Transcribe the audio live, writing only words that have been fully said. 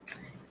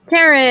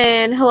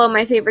Karen, hello,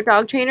 my favorite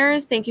dog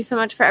trainers. Thank you so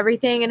much for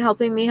everything and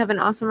helping me have an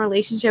awesome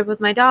relationship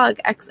with my dog.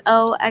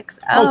 XOXO.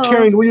 Oh,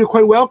 Karen, well, you're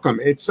quite welcome.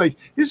 It's like,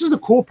 this is the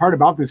cool part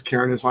about this,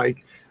 Karen, is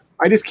like,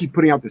 I just keep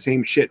putting out the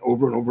same shit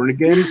over and over and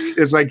again.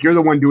 It's like, you're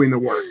the one doing the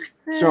work.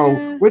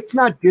 So let's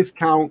not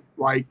discount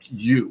like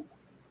you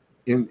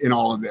in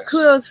all of this.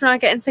 Kudos for not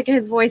getting sick of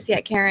his voice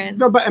yet, Karen.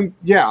 No, but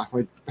yeah,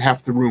 like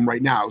half the room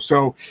right now.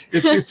 So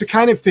it's the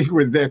kind of thing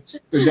where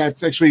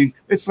that's actually,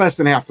 it's less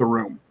than half the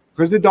room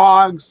because the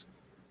dogs,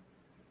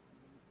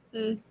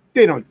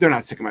 they're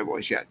not sick of my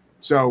voice yet.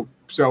 So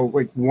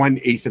like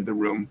 1/8 of the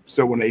room.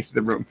 So 1/8 of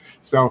the room.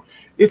 So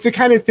it's the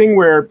kind of thing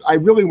where I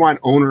really want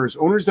owners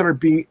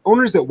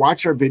that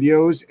watch our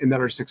videos and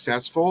that are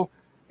successful.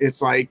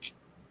 It's like,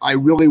 I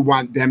really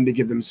want them to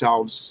give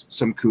themselves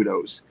some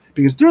kudos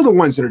because they're the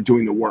ones that are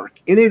doing the work,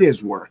 and it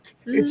is work.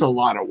 It's a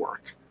lot of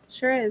work.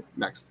 Sure is.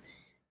 Next.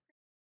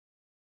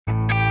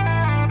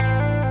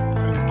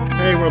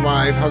 Hey, we're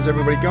live. How's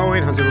everybody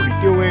going? How's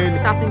everybody doing?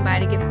 Stopping by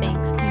to give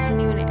thanks.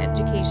 Continuing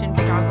education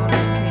for dog owners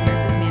and trainers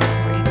is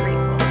mandatory.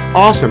 Grateful.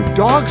 Awesome.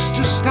 Dogs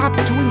just stop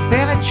doing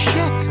bad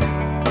shit.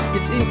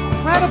 It's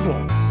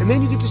incredible. And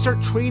then you get to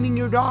start training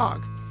your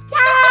dog.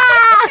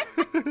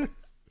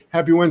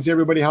 Happy Wednesday,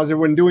 everybody. How's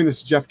everyone doing? This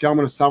is Jeff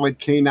Gelman of Solid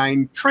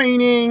Canine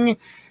Training.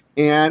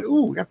 And,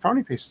 we got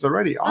frowny faces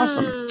already.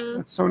 Awesome.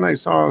 That's so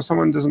nice. Oh,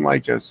 someone doesn't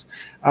like us.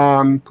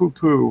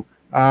 Poo-poo.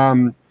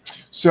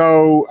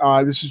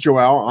 So this is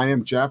Joelle. I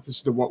am Jeff. This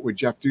is the What Would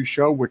Jeff Do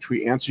show, which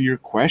we answer your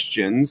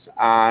questions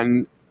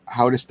on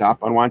how to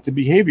stop unwanted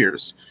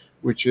behaviors,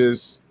 which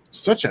is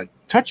such a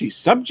touchy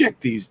subject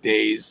these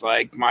days.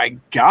 Like, my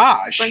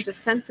gosh. Bunch of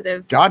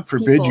sensitive God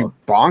forbid people. you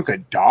bonk a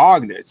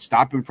dog to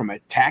stop him from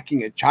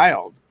attacking a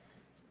child.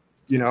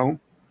 You know,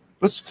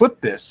 let's flip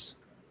this.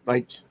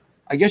 Like,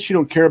 I guess you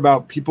don't care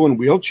about people in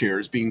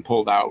wheelchairs being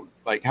pulled out.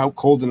 Like, how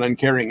cold and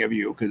uncaring of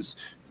you because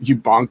you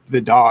bonked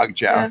the dog,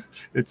 Jeff.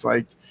 Yeah. It's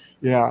like,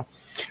 yeah.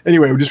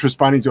 Anyway, we're just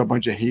responding to a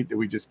bunch of hate that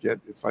we just get.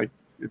 It's like,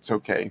 it's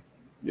okay,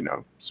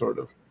 sort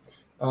of.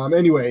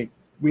 Anyway,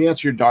 we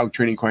answer your dog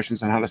training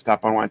questions on how to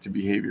stop unwanted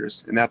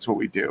behaviors, and that's what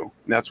we do.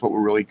 And that's what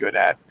we're really good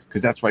at,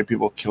 because that's why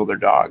people kill their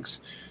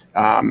dogs,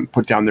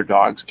 put down their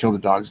dogs, kill the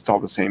dogs. It's all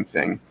the same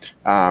thing.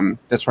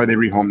 That's why they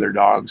rehome their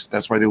dogs.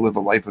 That's why they live a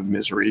life of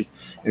misery,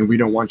 and we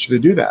don't want you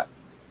to do that.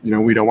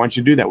 We don't want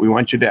you to do that. We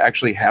want you to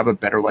actually have a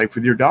better life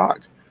with your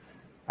dog.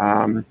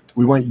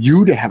 We want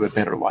you to have a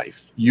better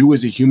life. You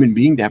as a human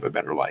being to have a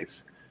better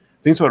life.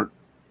 I think that's what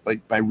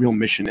like my real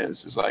mission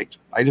is like,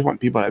 I just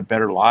want people to have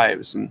better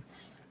lives, and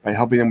by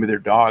helping them with their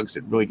dogs,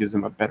 it really gives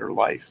them a better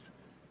life.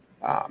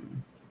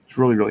 It's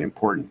really, really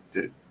important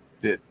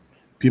that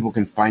people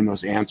can find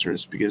those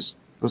answers, because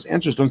those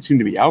answers don't seem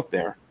to be out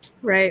there.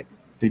 Right.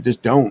 They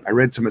just don't. I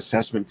read some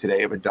assessment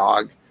today of a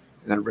dog,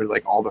 and I read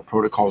like all the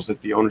protocols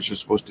that the owners are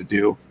supposed to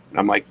do. And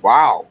I'm like,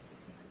 wow,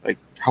 like,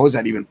 how is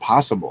that even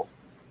possible?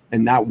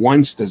 And not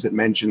once does it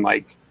mention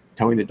like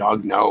telling the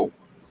dog no.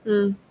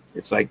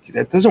 It's like,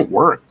 that doesn't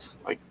work.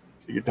 Like,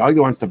 your dog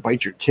that wants to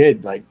bite your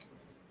kid, like,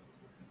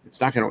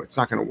 it's not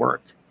gonna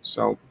work.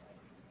 So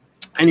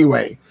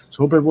anyway,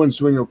 so hope everyone's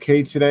doing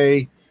okay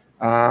today.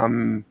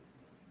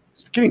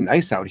 It's getting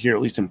nice out here,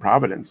 at least in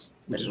Providence,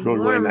 which is really,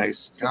 really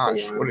nice.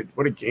 Gosh,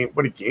 what a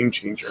game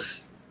changer.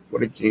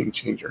 What a game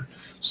changer.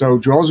 So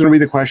Joel's gonna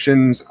read the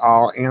questions.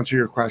 I'll answer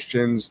your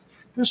questions.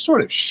 They're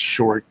sort of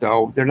short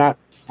though. They're not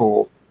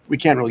full. We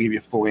can't really give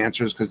you full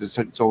answers because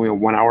it's only a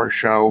 1-hour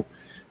show.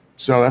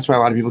 So that's why a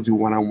lot of people do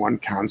one-on-one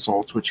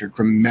consults, which are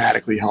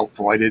dramatically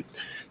helpful. I did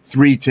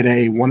 3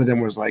 today. One of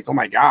them was like, oh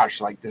my gosh,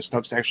 like this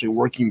stuff's actually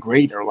working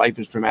great. Our life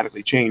has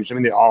dramatically changed. I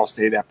mean, they all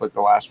say that, but the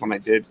last one I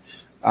did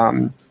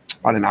about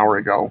an hour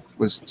ago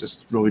was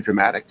just really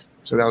dramatic.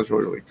 So that was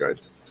really, really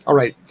good. All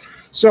right.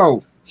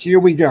 So here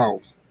we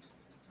go.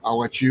 I'll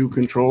let you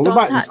control the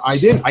buttons. Touch.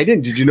 I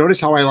didn't. Did you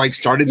notice how I like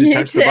started to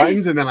touch the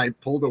buttons and then I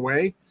pulled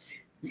away?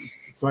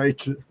 It's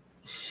like, I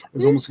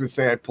was almost going to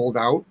say I pulled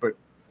out, but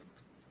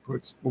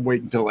we'll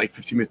wait until like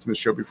 15 minutes in the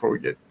show before we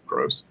get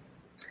gross.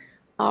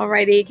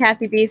 Alrighty.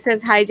 Kathy B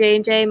says, hi,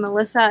 J&J,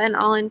 Melissa, and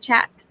all in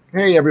chat.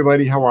 Hey,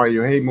 everybody. How are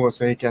you? Hey,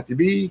 Melissa. Hey, Kathy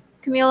B.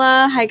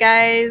 Camila. Hi,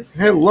 guys.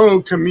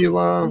 Hello,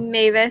 Camila.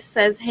 Mavis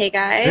says, hey,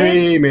 guys.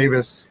 Hey,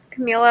 Mavis.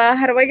 Camila,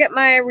 how do I get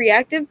my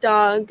reactive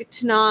dog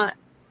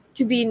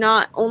to be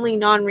not only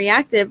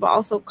non-reactive, but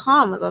also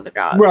calm with other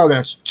dogs? Well,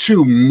 that's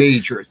 2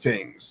 major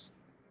things,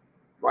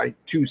 like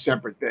 2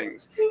 separate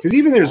things. Because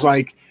even there's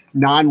like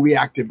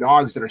non-reactive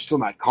dogs that are still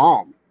not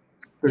calm.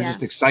 They're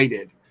just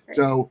excited. Right.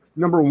 So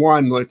number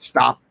 1, let's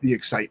stop the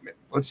excitement.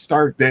 Let's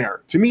start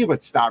there. To me,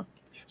 let's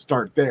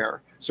start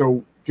there.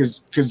 So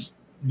because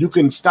you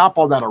can stop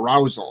all that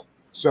arousal.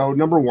 So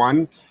number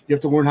 1, you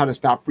have to learn how to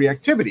stop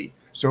reactivity.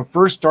 So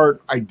first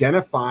start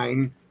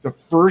identifying the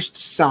first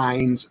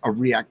signs of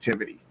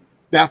reactivity.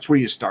 That's where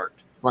you start.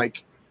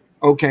 Like,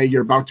 okay,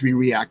 you're about to be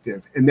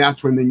reactive. And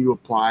that's when then you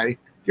apply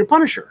your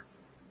punisher.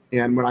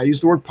 And when I use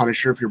the word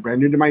punisher, if you're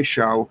brand new to my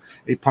show,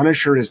 a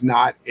punisher is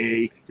not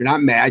you're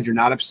not mad, you're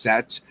not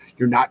upset,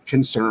 you're not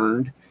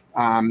concerned.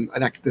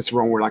 That's the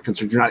wrong word. Not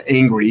concerned. You're not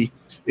angry.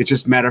 It's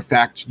just matter of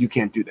fact, you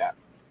can't do that.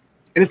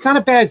 And it's not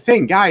a bad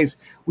thing, guys.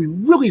 We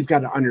really have got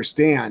to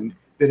understand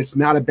that it's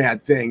not a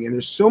bad thing. And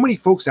there's so many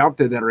folks out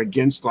there that are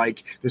against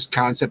like this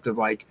concept of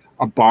like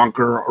a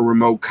bonker, a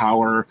remote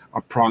collar,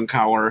 a prong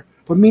collar.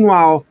 But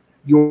meanwhile,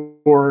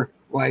 you're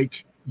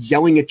like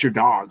yelling at your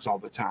dogs all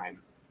the time.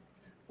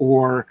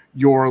 Or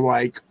you're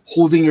like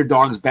holding your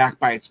dog's back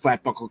by its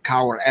flat buckle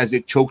collar as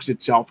it chokes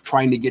itself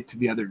trying to get to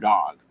the other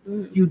dog.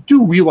 You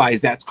do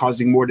realize that's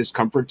causing more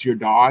discomfort to your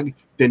dog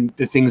than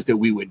the things that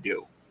we would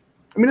do.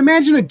 I mean,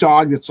 imagine a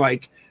dog that's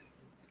like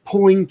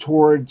pulling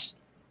towards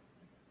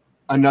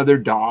another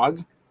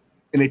dog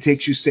and it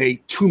takes you, say,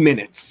 2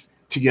 minutes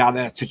to get out of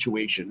that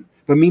situation.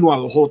 But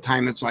meanwhile, the whole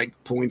time it's like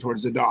pulling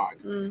towards the dog.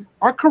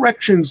 Our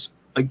corrections,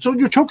 like, so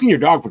you're choking your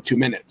dog for 2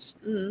 minutes.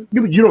 You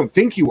don't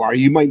think you are.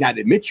 You might not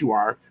admit you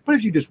are. But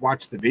if you just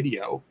watch the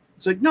video,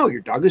 it's like, no,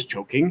 your dog is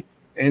choking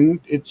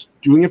and it's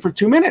doing it for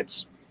 2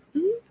 minutes.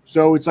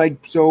 So it's like,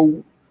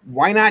 so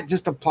why not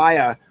just apply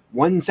a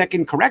 1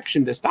 second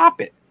correction to stop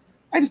it?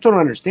 I just don't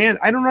understand.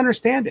 I don't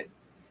understand it.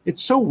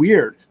 It's so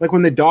weird. Like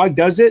when the dog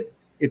does it,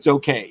 it's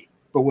okay.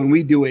 But when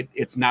we do it,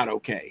 it's not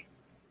okay.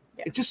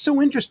 Yeah. It's just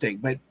so interesting.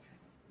 But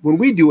when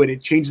we do it,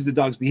 it changes the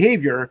dog's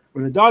behavior.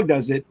 When the dog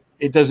does it,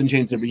 it doesn't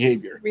change their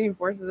behavior.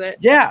 Reinforces it.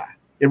 Yeah.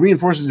 It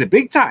reinforces it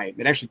big time.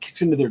 It actually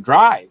kicks into their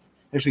drive.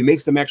 It actually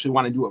makes them actually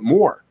want to do it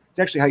more. It's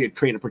actually how you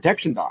train a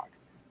protection dog.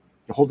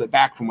 You hold it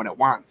back from what it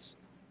wants.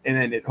 And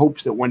then it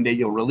hopes that one day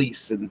you'll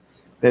release and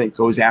then it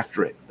goes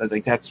after it. I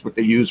think that's what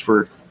they use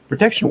for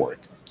protection work.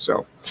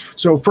 So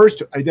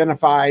first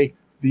identify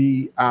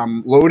the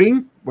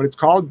loading, what it's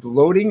called, the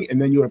loading,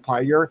 and then you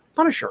apply your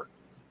punisher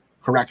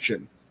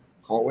correction.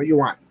 Call it what you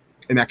want.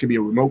 And that could be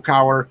a remote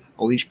collar,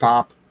 a leash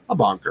pop, a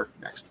bonker.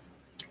 Next.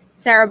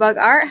 Sarah Bug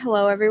Art.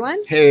 Hello,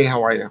 everyone. Hey,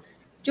 how are you?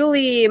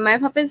 Julie, my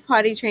pup is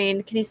potty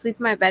trained. Can he sleep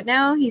in my bed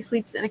now? He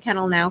sleeps in a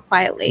kennel now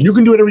quietly. You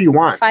can do whatever you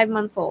want. 5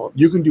 months old.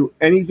 You can do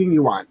anything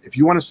you want. If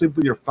you want to sleep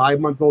with your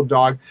 5-month-old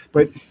dog,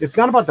 but it's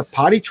not about the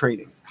potty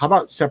training. How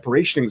about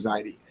separation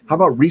anxiety? How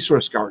about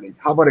resource guarding?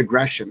 How about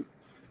aggression?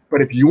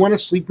 But if you want to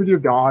sleep with your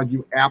dog,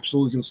 you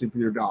absolutely can sleep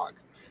with your dog.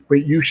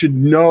 But you should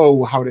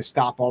know how to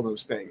stop all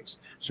those things.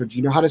 So do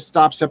you know how to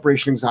stop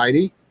separation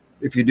anxiety?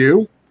 If you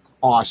do,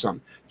 awesome.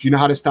 Do you know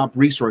how to stop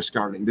resource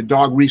guarding? The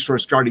dog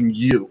resource guarding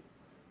you.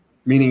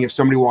 Meaning if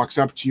somebody walks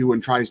up to you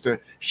and tries to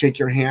shake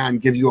your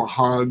hand, give you a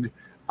hug,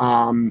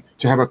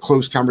 to have a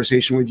close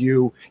conversation with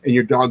you, and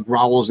your dog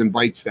growls and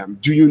bites them.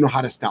 Do you know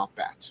how to stop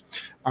that?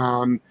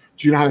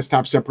 Do you know how to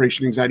stop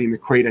separation anxiety in the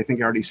crate? I think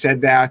I already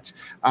said that.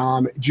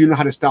 Do you know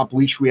how to stop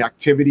leash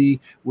reactivity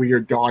where your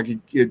dog,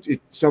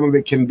 some of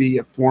it can be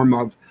a form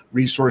of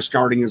resource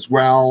guarding as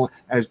well,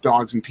 as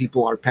dogs and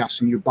people are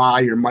passing you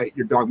by, your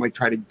dog might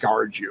try to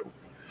guard you.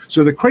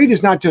 So the crate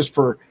is not just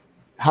for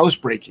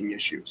housebreaking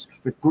issues.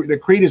 The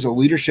crate is a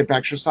leadership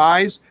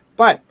exercise,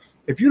 but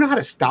if you know how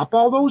to stop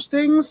all those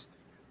things,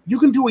 you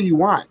can do what you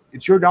want.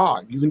 It's your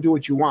dog. You can do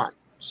what you want.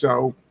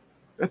 So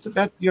that's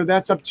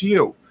up to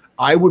you.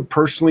 I would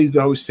personally,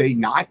 though, say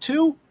not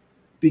to,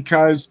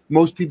 because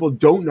most people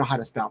don't know how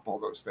to stop all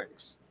those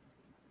things.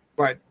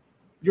 But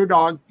your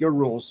dog, your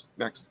rules.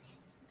 Next.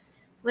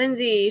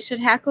 Lindsay, should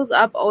hackles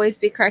up always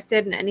be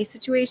corrected in any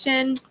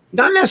situation?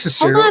 Not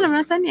necessarily. Hold on, I'm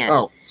not done yet.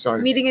 Oh,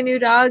 sorry. Meeting a new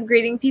dog,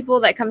 greeting people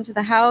that come to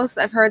the house.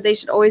 I've heard they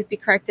should always be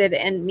corrected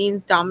and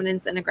means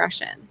dominance and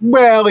aggression.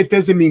 Well, it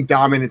doesn't mean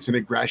dominance and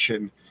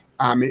aggression.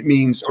 It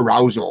means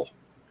arousal.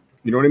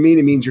 You know what I mean?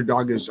 It means your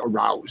dog is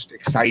aroused,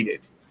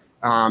 excited.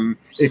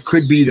 It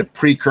could be the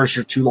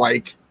precursor to,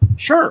 like,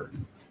 sure,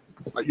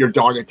 your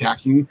dog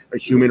attacking a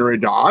human or a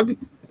dog.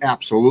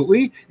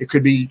 Absolutely. It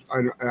could be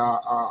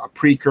a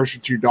precursor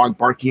to your dog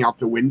barking out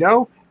the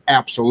window.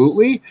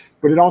 Absolutely.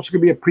 But it also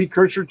could be a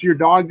precursor to your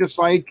dog just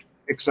like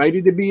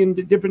excited to be in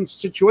different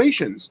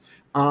situations.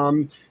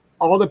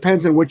 All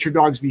depends on what your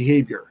dog's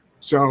behavior.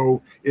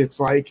 So it's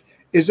like,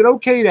 is it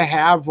okay to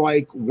have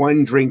like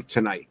one drink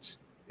tonight?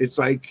 It's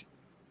like,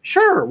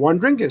 sure, one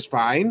drink is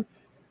fine.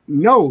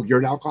 No, you're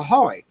an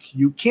alcoholic.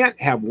 You can't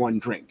have one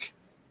drink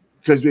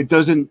because it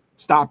doesn't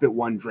stop at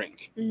one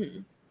drink.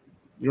 Mm-hmm.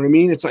 You know what I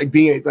mean? It's like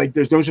being like,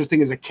 there's no such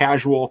thing as a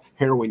casual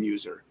heroin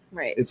user.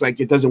 Right. It's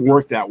like, it doesn't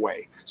work that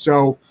way.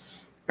 So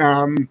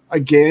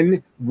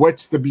again,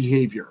 what's the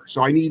behavior?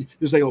 So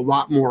there's like a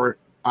lot more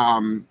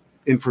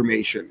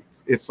information.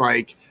 It's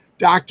like,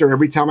 doctor,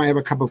 every time I have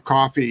a cup of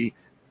coffee,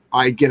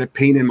 I get a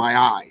pain in my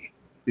eye.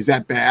 Is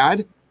that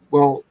bad?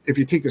 Well, if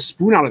you take the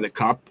spoon out of the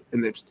cup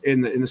and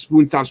the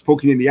spoon stops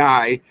poking in the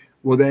eye,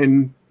 well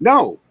then,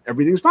 no,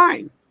 everything's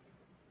fine.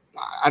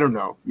 I don't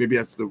know. Maybe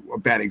that's a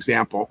bad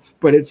example,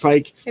 but it's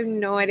like I have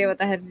no idea what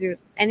that had to do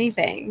with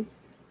anything.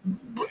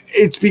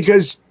 It's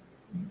because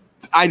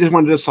I just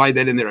wanted to slide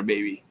that in there,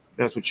 baby.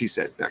 That's what she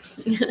said.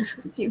 Next.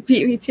 You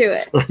beat me to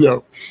it. I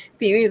know.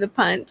 Beat me to the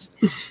punch.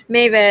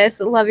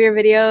 Mavis, love your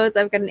videos.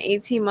 I've got an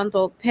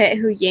 18-month-old pit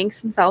who yanks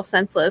himself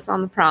senseless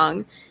on the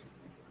prong.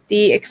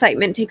 the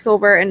excitement takes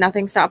over and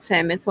nothing stops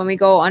him. It's when we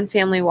go on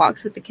family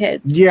walks with the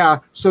kids. Yeah.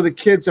 So the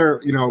kids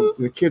are,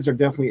 the kids are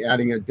definitely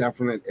adding a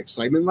definite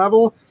excitement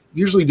level.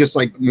 Usually just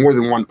like more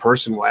than one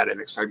person will add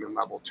an excitement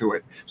level to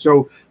it.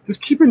 So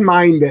just keep in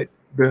mind that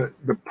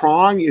the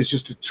prong is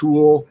just a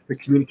tool that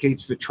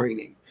communicates the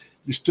training.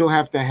 You still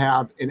have to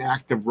have an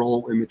active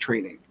role in the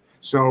training.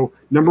 So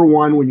number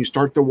one, when you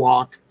start the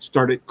walk,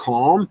 start it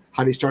calm.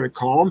 How do you start it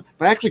calm?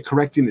 By actually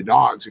correcting the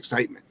dog's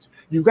excitement.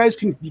 You guys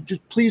can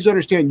just please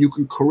understand you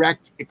can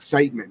correct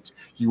excitement.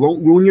 You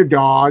won't ruin your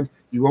dog.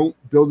 You won't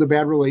build a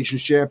bad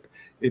relationship.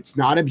 It's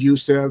not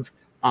abusive.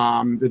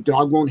 The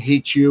dog won't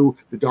hate you.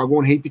 The dog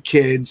won't hate the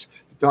kids.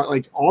 The dog,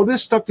 like all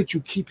this stuff that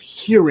you keep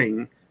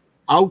hearing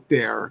out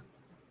there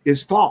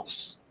is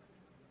false.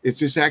 It's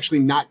just actually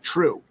not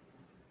true.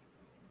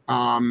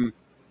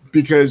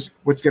 Because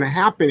what's going to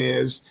happen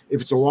is if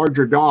it's a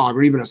larger dog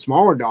or even a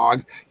smaller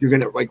dog, you're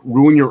going to like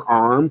ruin your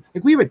arm.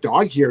 Like we have a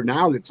dog here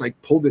now that's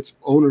like pulled its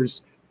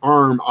owner's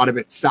arm out of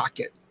its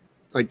socket.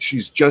 It's like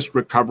she's just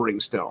recovering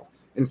still.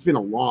 And it's been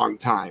a long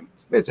time.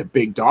 It's a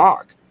big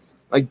dog.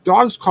 Like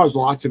dogs cause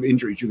lots of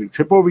injuries. You can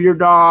trip over your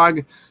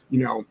dog.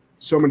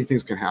 So many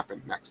things can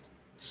happen. Next.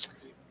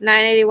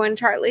 981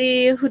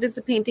 Charlie, who does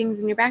the paintings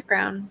in your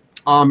background?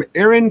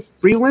 Aaron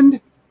Freeland.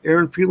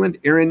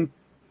 Aaron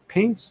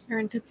paints.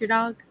 Aaron took your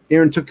dog.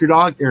 Aaron took your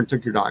dog.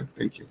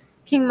 Thank you.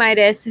 King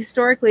Midas,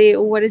 historically,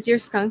 what is your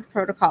skunk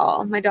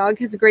protocol? My dog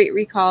has a great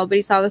recall, but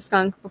he saw the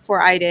skunk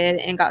before I did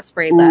and got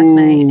sprayed last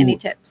night. Any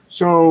tips?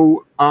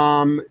 So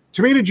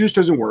tomato juice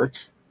doesn't work.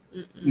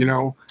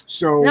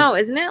 So no,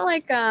 isn't it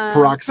like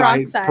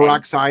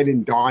peroxide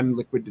and Dawn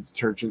liquid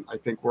detergent, I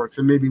think works,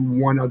 and maybe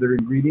one other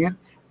ingredient.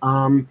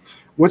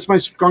 What's my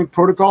skunk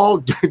protocol?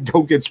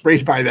 Don't get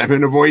sprayed by them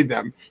and avoid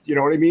them. You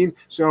know what I mean?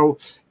 So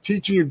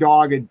teaching your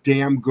dog a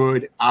damn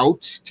good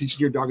out,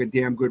 teaching your dog a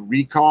damn good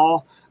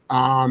recall,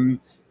 and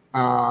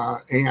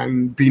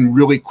being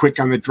really quick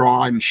on the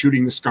draw and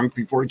shooting the skunk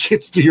before it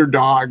gets to your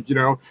dog.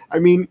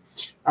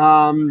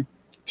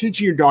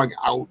 Teaching your dog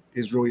out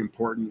is really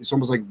important. It's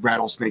almost like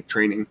rattlesnake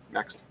training.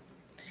 Next.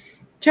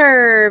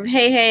 Turv,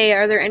 hey,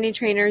 are there any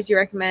trainers you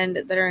recommend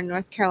that are in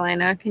North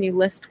Carolina? Can you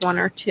list one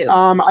or two?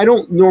 I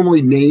don't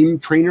normally name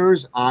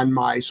trainers on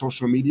my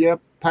social media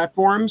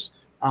platforms.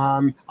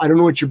 I don't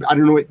know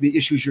what the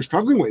issues you're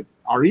struggling with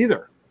are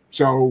either.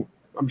 So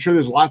I'm sure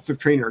there's lots of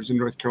trainers in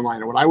North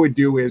Carolina. What I would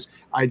do is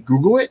I'd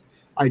Google it.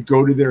 I'd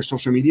go to their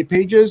social media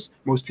pages.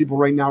 Most people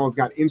right now have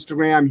got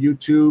Instagram,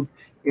 YouTube,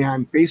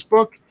 and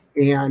Facebook,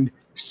 and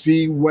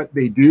see what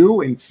they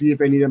do and see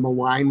if any of them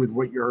align with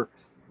what you're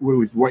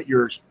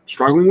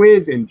struggling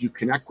with, and you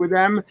connect with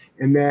them,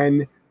 and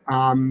then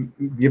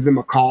give them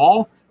a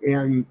call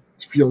and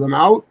feel them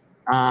out.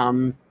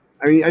 I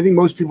think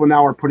most people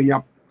now are putting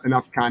up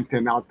enough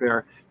content out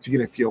there to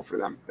get a feel for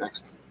them.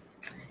 Next.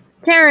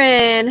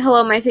 Karen,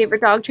 hello, my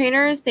favorite dog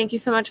trainers. Thank you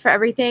so much for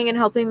everything and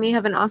helping me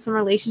have an awesome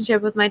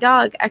relationship with my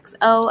dog.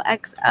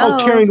 XOXO.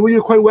 Oh, Karen, well,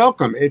 you're quite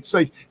welcome. It's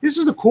like, this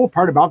is the cool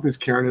part about this,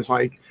 Karen, is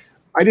like,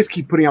 I just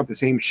keep putting out the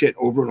same shit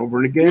over and over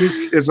and again.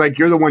 It's like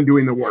you're the one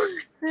doing the work.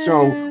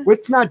 So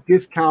let's not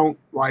discount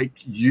like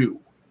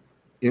you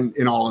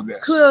in all of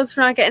this. Kudos for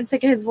not getting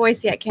sick of his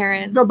voice yet,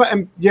 Karen. No, but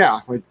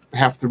like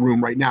half the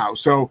room right now.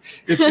 So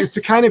it's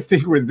the kind of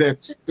thing where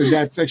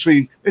that's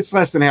actually, it's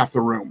less than half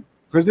the room,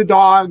 because the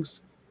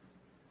dogs,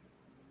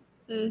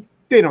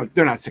 they're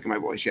not sick of my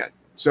voice yet.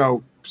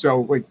 So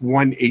like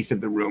 1/8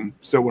 of the room.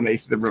 So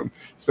 1/8 of the room.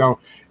 So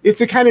it's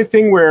the kind of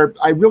thing where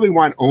I really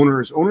want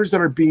owners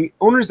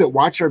that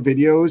watch our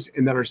videos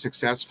and that are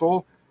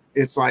successful.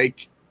 It's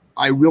like,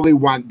 I really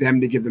want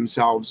them to give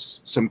themselves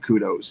some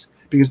kudos,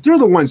 because they're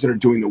the ones that are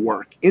doing the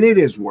work, and it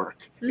is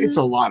work. It's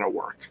a lot of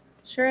work.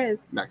 Sure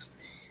is. Next.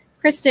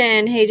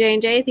 Kristen, hey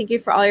J&J, thank you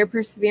for all your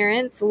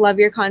perseverance. Love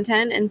your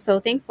content and so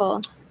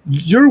thankful.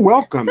 You're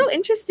welcome. So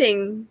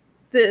interesting.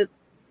 We're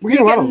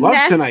getting a lot of love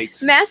tonight.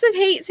 Massive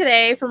hate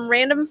today from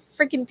random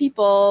freaking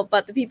people,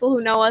 but the people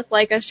who know us,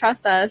 like us,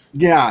 trust us.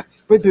 Yeah,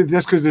 but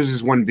that's because there's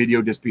this one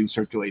video just being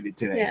circulated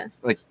today, yeah,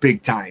 like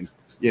big time,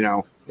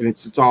 and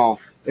it's all.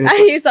 And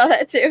I saw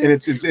that too. And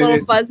it's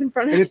little fuzz in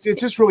front of it.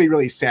 It's just really,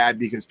 really sad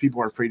because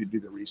people are afraid to do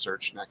the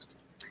research. Next.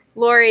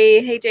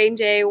 Lori, hey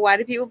J&J, why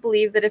do people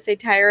believe that if they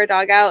tire a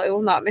dog out, it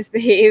will not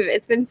misbehave?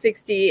 It's been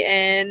 60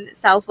 in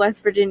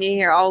Southwest Virginia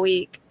here all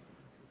week.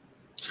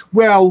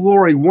 Well,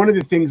 Lori, one of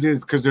the things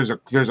is because there's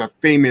a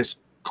famous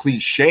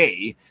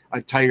cliche: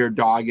 a tired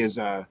dog is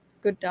a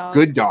good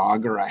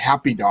dog, or a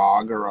happy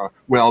dog, or a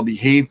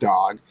well-behaved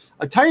dog.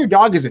 A tired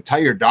dog is a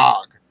tired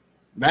dog.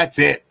 That's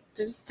it.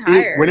 They're just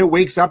tired. When it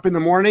wakes up in the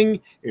morning,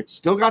 it's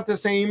still got the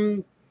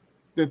same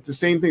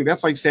thing.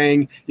 That's like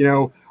saying,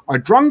 a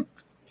drunk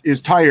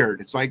is tired.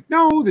 It's like,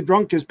 no, the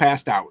drunk is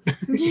passed out.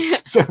 Yeah.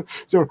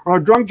 So a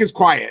drunk is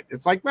quiet.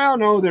 It's like, well,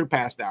 no, they're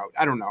passed out.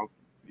 I don't know.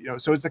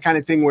 So it's the kind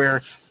of thing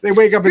where they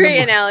wake up.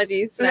 Great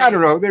analogies. I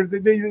don't know. I'm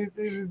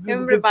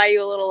going to buy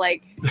you a little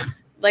like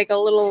a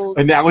little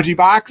analogy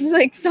box,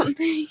 like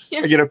something. Yeah.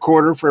 I get a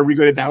quarter for every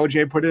good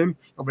analogy I put in.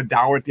 Of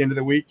 $1 at the end of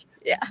the week.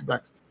 Yeah.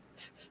 Next.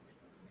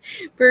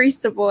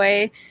 Barista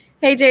boy,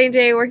 Hey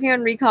J&J, working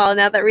on recall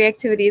now that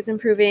reactivity is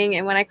improving,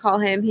 and when I call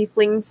him, he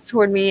flings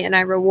toward me and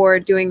I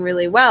reward doing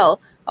really well.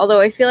 Although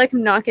I feel like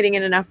I'm not getting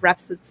in enough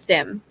reps with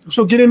stim.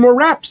 So get in more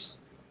reps.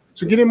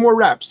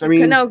 I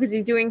mean, no, because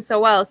he's doing so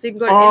well. So you can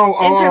go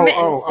to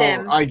intermittent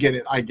stim. I get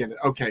it.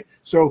 Okay.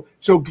 So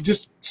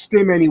just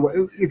stim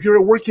anyway. If you're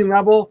at working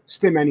level,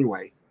 stim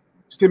anyway.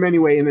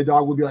 And the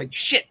dog will be like,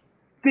 shit,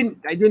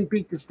 I didn't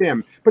beat the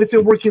stim. But it's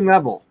at working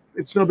level.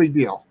 It's no big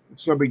deal.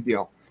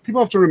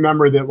 People have to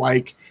remember that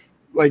like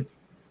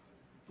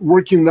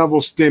working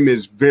level stim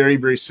is very,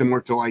 very similar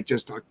to like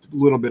just a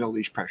little bit of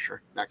leash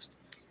pressure. Next.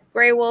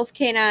 Gray Wolf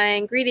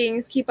Canine,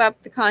 greetings. Keep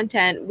up the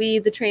content. We,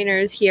 the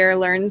trainers here,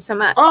 learn so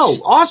much. Oh,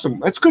 awesome.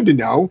 That's good to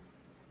know.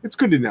 You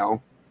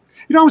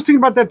know, I was thinking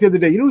about that the other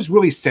day. You know who's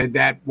really said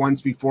that once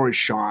before is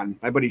Sean,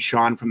 my buddy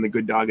Sean from The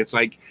Good Dog. It's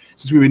like,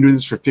 since we've been doing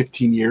this for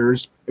 15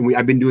 years, and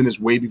I've been doing this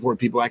way before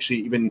people actually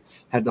even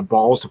had the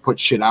balls to put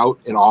shit out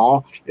at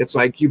all. It's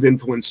like you've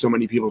influenced so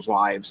many people's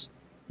lives,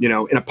 you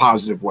know, in a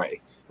positive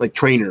way. Like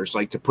trainers,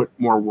 like to put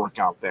more work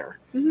out there.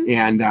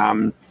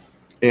 Mm-hmm.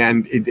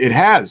 And it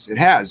has.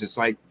 It's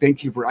like,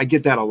 thank you I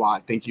get that a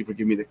lot. Thank you for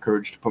giving me the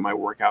courage to put my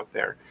work out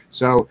there.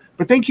 So,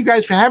 but thank you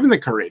guys for having the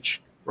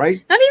courage,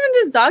 right? Not even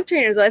just dog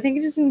trainers, though. I think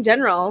just in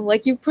general.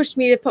 Like, you've pushed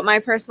me to put my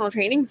personal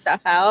training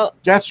stuff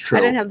out. That's true.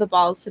 I didn't have the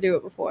balls to do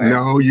it before.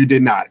 No, you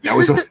did not. It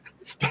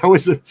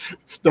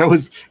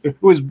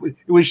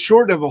was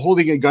short of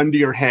holding a gun to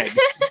your head,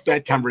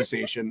 that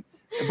conversation.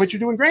 But you're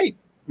doing great.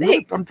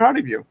 I'm proud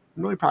of you.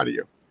 I'm really proud of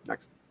you.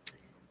 Next.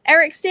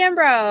 Eric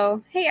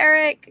Stambro. Hey,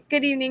 Eric.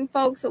 Good evening,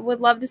 folks. Would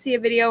love to see a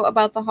video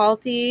about the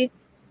Halti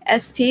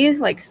SP,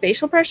 like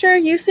spatial pressure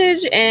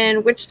usage,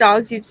 and which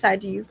dogs you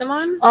decide to use them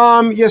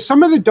on. Yeah,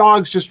 some of the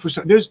dogs just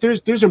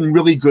there's some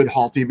really good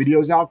Halti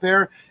videos out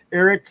there,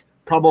 Eric.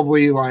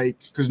 Probably like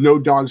because no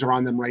dogs are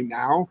on them right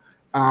now.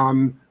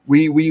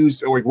 We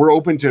use like we're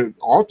open to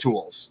all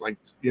tools, like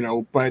you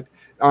know, but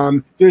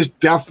there's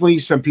definitely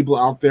some people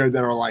out there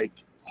that are like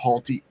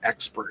Halti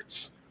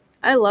experts.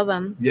 I love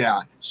them.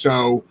 Yeah,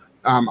 so.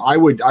 I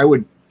would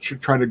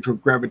try to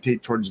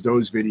gravitate towards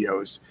those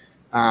videos.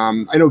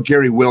 I know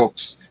Gary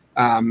Wilkes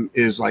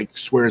is like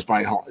swears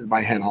by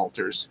head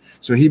halters,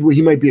 so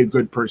he might be a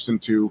good person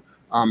to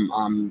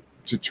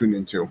tune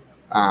into.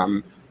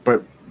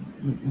 But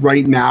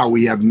right now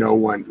we have no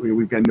one.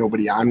 We've got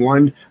nobody on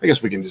one. I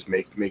guess we can just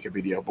make a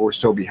video, but we're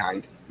so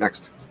behind.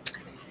 Next.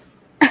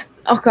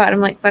 Oh God, I'm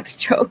like about to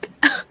choke.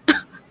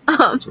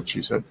 That's what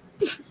she said.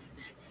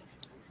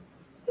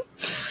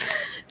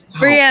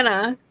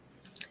 Brianna.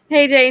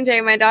 Hey,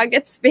 J&J, my dog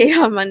gets spayed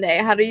on Monday.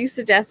 How do you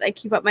suggest I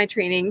keep up my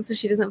training so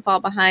she doesn't fall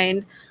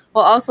behind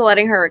while also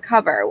letting her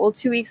recover? Will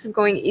 2 weeks of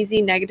going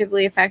easy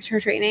negatively affect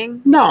her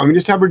training? No, I mean,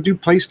 just have her do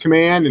place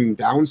command and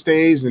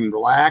downstays and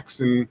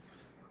relax and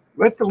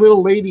let the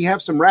little lady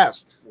have some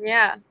rest.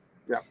 Yeah.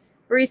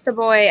 Barista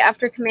boy,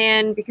 after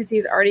command, because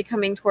he's already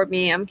coming toward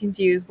me, I'm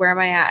confused. Where am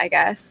I at, I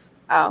guess?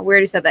 We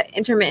already said that.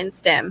 Intermittent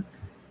stim.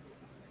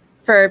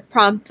 For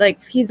prompt,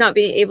 like he's not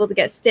being able to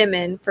get stim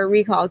in for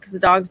recall because the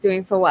dog's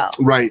doing so well.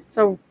 Right.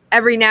 So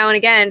every now and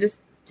again,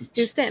 just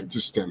do stim.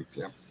 Just stim,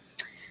 yeah.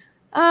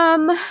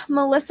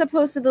 Melissa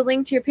posted the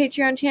link to your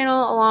Patreon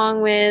channel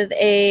along with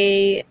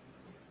a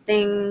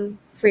thing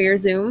for your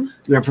Zoom.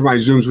 Yeah, for my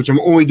Zooms, which I'm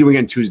only doing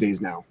on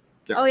Tuesdays now.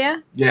 Yeah. Oh,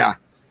 yeah? Yeah.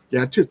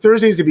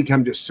 Thursdays have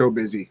become just so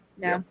busy.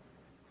 Yeah.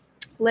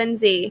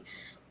 Lindsay,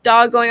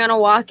 dog going on a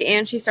walk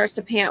and she starts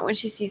to pant when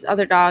she sees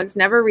other dogs,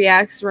 never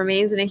reacts,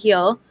 remains in a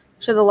heel.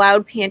 Should the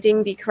loud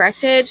panting be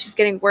corrected? She's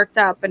getting worked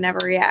up but never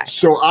reacts.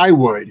 So I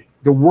would.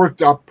 The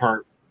worked up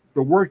part,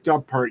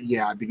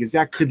 yeah, because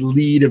that could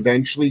lead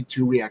eventually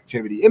to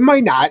reactivity. It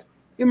might not,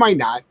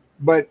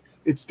 but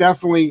it's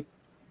definitely,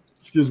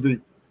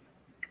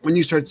 when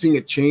you start seeing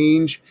a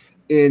change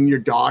in your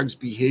dog's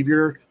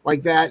behavior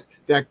like that,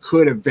 that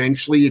could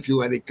eventually, if you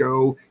let it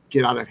go,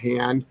 get out of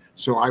hand.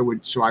 So I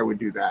would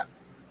do that.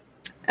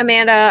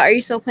 Amanda, are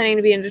you still planning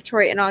to be in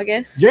Detroit in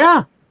August?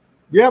 Yeah.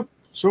 Yep.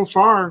 So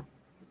far.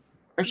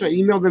 Actually,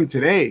 I emailed them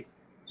today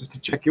just to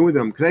check in with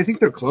them because I think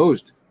they're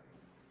closed.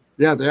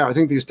 Yeah, they are. I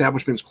think the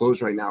establishment's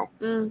closed right now.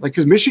 Like,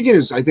 because Michigan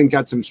is, I think,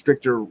 got some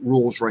stricter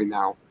rules right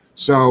now.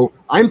 So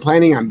I'm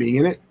planning on being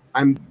in it.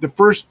 The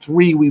first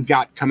 3 we've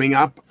got coming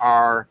up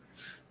are.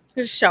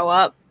 Just show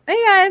up.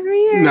 Hey guys, we're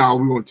here. No,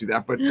 we won't do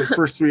that. But the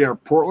first 3 are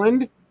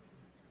Portland,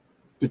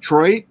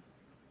 Detroit,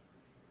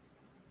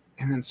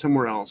 and then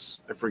somewhere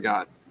else. I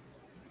forgot.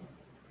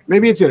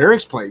 Maybe it's at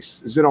Eric's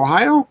place. Is it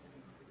Ohio?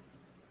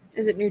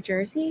 Is it New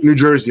Jersey? New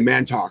Jersey,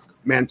 Mantua.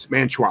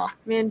 Mantua.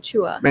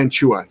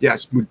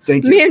 Yes,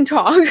 thank you.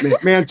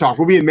 Mantalk.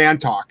 We'll be in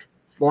Mantalk,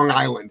 Long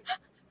Island.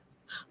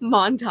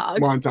 Montauk.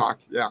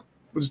 Yeah.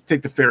 We'll just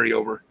take the ferry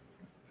over.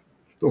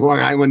 The Long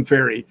Island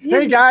ferry.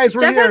 Hey guys,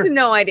 we're Jeff here. has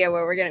no idea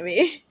where we're gonna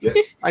be. Yeah,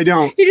 I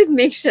don't. He just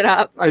makes shit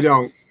up. I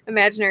don't.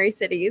 Imaginary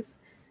cities.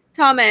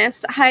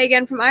 Thomas, hi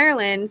again from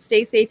Ireland.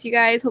 Stay safe, you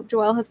guys. Hope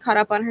Joelle has caught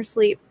up on her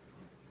sleep.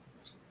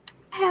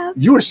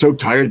 You were so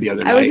tired the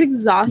other night. I was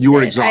exhausted. You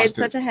were exhausted. I had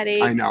such a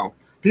headache. I know.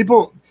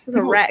 People. was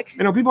a wreck.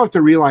 I know people have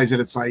to realize that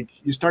it's like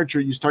you start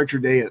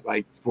your day at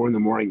like 4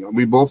 a.m.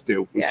 We both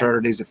do. We start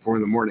our days at 4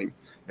 a.m.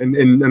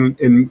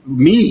 And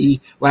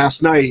me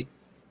last night,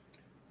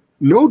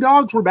 no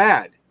dogs were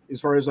bad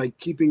as far as like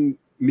keeping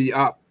me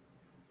up.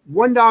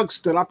 One dog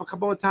stood up a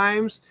couple of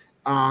times.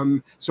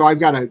 So I've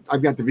got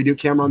the video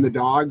camera on the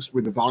dogs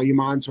with the volume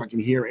on so I can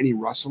hear any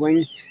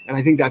rustling, and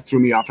I think that threw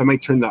me off. I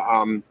might turn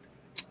the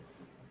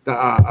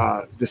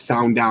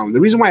sound down. The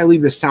reason why I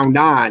leave the sound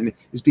on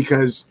is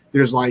because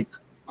there's like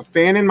a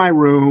fan in my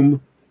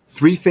room,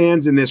 3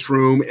 fans in this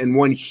room, and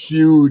one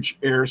huge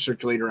air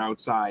circulator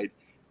outside.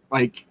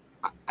 Like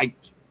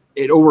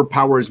it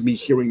overpowers me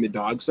hearing the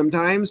dog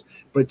sometimes,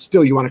 but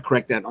still you want to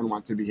correct that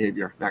unwanted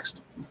behavior.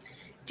 Next.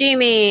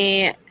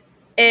 Jamie,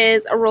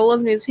 is a roll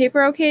of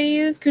newspaper okay to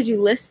use? Could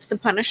you list the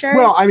punishers?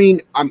 Well, I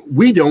mean,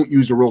 we don't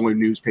use a roll of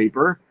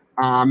newspaper,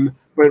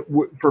 but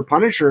for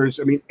punishers,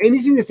 I mean,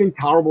 anything that's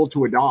intolerable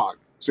to a dog.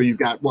 So you've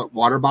got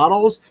water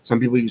bottles. Some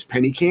people use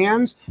penny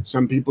cans.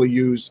 Some people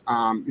use,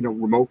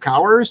 remote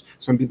collars.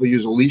 Some people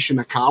use a leash and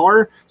a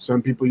collar.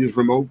 Some people use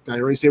remote. Did I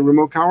already say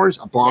remote collars?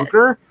 A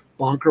bonker. Yes.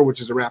 Bonker, which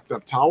is a wrapped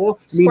up towel.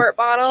 Squirt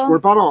bottle.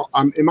 Squirt bottle.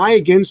 Am I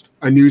against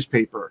a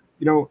newspaper?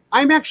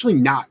 I'm actually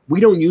not. We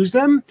don't use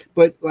them,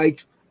 but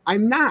like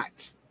I'm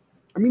not.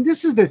 I mean,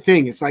 this is the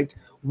thing. It's like,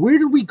 where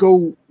did we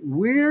go?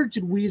 Where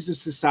did we as a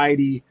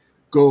society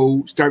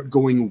start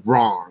going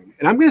wrong?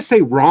 And I'm going to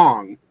say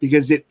wrong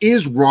because it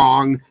is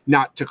wrong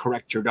not to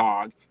correct your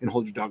dog and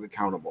hold your dog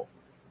accountable.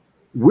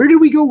 Where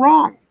did we go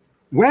wrong?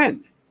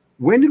 When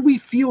did we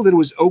feel that it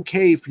was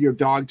okay for your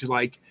dog to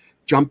like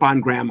jump on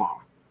grandma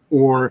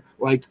or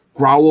like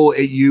growl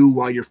at you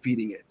while you're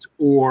feeding it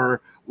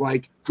or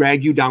like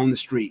drag you down the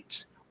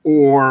street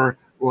or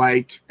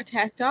like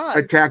attack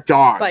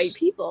dogs, bite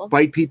people?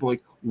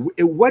 Like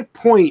at what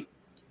point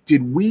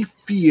did we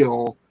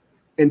feel,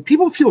 and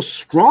people feel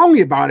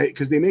strongly about it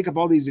because they make up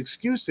all these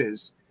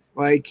excuses.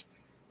 Like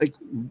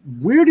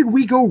where did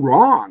we go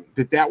wrong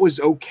that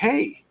was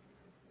okay?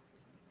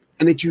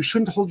 And that you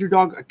shouldn't hold your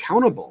dog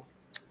accountable.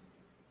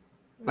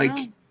 No. Like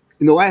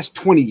in the last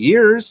 20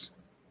 years,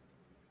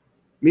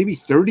 maybe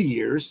 30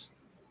 years,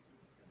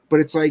 but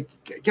it's like,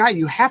 God,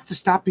 you have to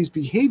stop these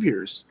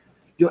behaviors.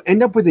 You'll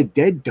end up with a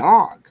dead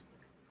dog.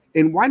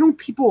 And why aren't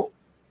people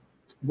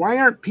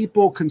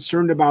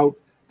concerned about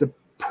the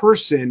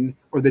person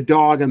or the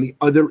dog on the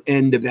other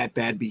end of that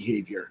bad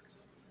behavior?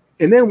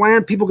 And then why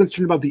aren't people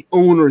concerned about the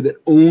owner that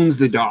owns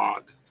the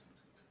dog,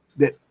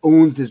 that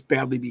owns this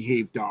badly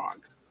behaved dog?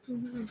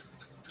 Mm-hmm. Do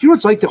you know what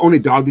it's like to own a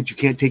dog that you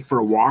can't take for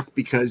a walk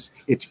because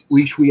it's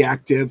leash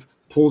reactive,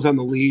 pulls on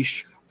the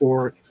leash,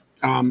 or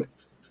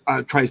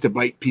tries to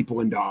bite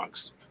people and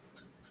dogs?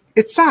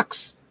 It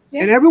sucks.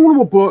 Yeah. And everyone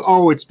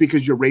will it's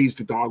because you raised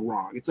the dog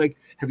wrong. It's like,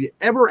 have you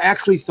ever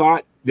actually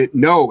thought that,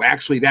 no,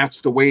 actually that's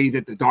the way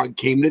that the dog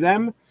came to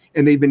them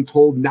and they've been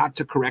told not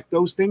to correct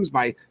those things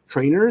by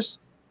trainers,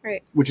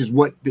 right? Which is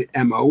what the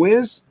MO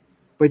is,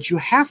 but you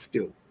have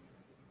to.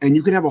 And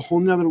you can have a whole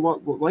nother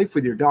life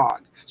with your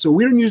dog. So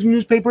we don't use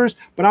newspapers,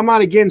 but I'm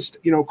not against,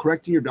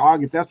 correcting your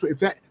dog. Put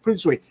it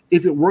this way,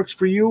 if it works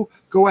for you,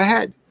 go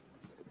ahead.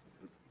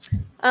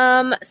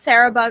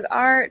 Sarah Bug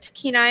Art,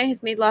 Kenai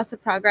has made lots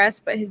of progress,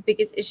 but his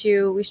biggest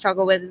issue we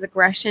struggle with is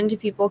aggression to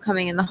people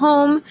coming in the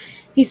home.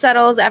 He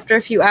settles after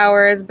a few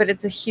hours, but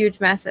it's a huge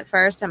mess at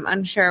first. I'm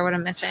unsure what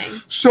I'm missing.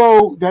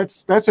 So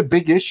that's a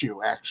big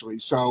issue, actually.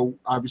 So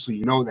obviously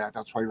you know that.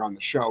 That's why you're on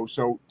the show.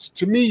 So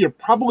to me, you're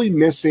probably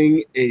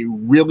missing a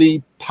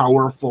really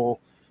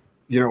powerful,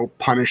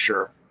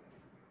 punisher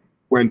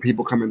when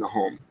people come in the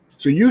home.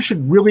 So you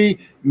should really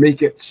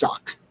make it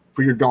suck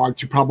for your dog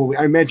to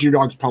I imagine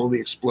your dog's probably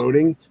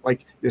exploding,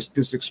 like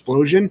this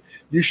explosion.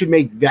 You should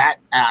make that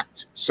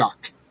act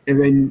suck. And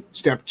then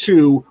step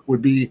 2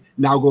 would be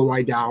now go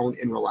lie down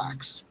and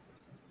relax.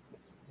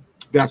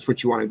 That's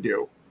what you want to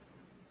do.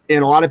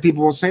 And a lot of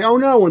people will say, oh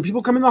no, when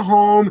people come in the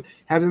home,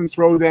 have them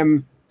throw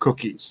them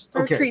cookies.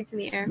 Throw treats in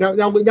the air. Now,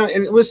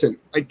 and listen,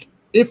 like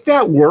if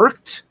that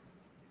worked,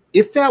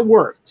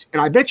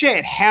 and I bet you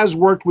it has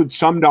worked with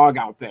some dog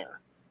out there,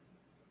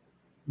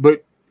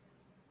 but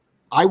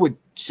I would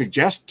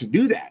suggest to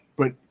do that,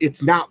 but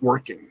it's not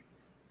working.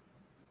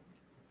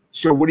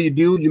 So what do?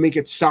 You make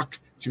it suck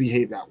to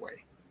behave that way.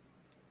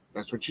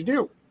 That's what you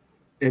do.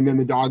 And then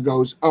the dog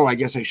goes, oh, I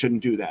guess I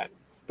shouldn't do that.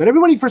 But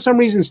everybody for some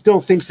reason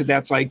still thinks that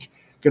that's like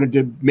going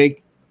to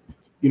make,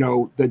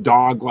 the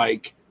dog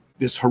like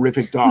this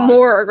horrific dog.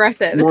 More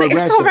aggressive.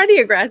 It's already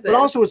aggressive. But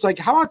also it's like,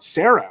 how about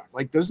Sarah?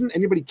 Like, doesn't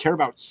anybody care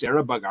about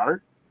Sarah Bug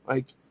Art?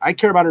 Like, I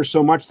care about her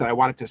so much that I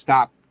want it to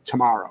stop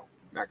tomorrow.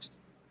 Next.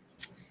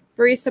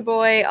 Barista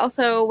Boy,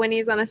 also when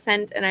he's on a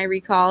scent and I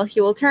recall, he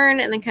will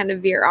turn and then kind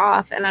of veer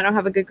off and I don't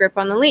have a good grip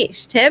on the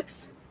leash.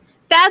 Tips?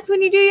 That's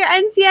when you do your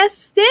NCS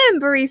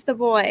stim, Barista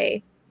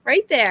Boy.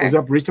 Right there. Was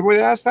that Barista Boy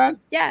that asked that?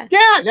 Yeah.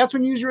 Yeah, that's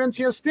when you use your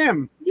NCS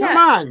stim. Yeah.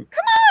 Come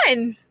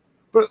on.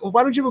 But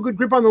why don't you have a good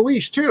grip on the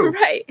leash too?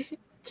 Right.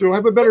 So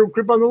have a better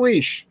grip on the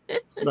leash.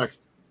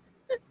 Next.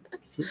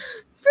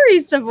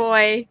 Barista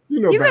Boy.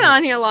 You've better. been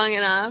on here long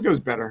enough. It goes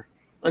better.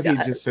 I think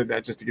you just said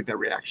that just to get that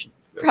reaction.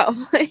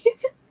 Probably.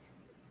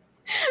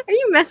 Are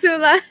you messing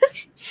with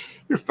us?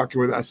 You're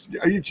fucking with us.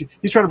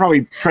 He's trying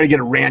to get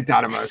a rant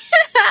out of us.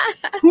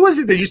 Who was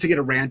it that used to get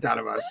a rant out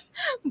of us?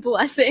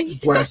 Blessing.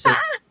 Blessing.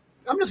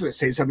 I'm just going to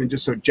say something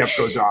just so Jeff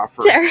goes off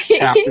for Terry.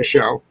 half the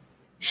show.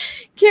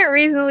 Can't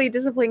reasonably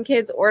discipline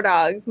kids or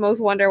dogs.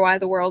 Most wonder why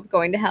the world's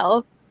going to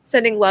hell.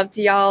 Sending love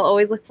to y'all.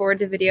 Always look forward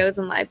to videos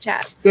and live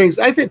chats. Thanks.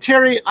 I think,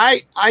 Terry,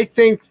 I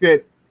think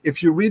that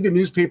if you read the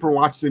newspaper and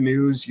watch the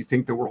news, you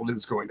think the world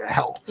is going to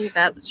hell.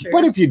 That's true.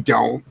 But if you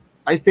don't,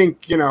 I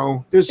think,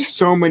 there's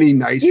so many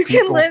nice people.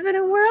 You can live in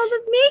a world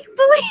of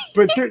make-believe.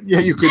 But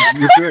you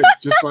could.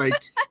 Just like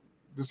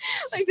this,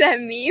 like that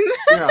meme.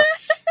 Yeah.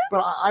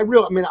 But I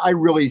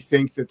really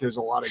think that there's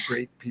a lot of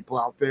great people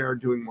out there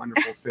doing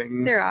wonderful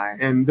things. There are.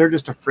 And they're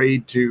just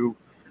afraid to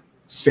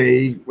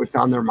say what's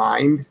on their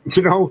mind,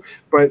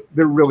 but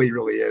there really,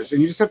 really is.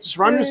 And you just have to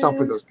surround yourself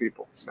with those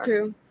people. It's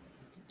true.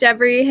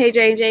 Jeffrey, hey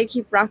JJ,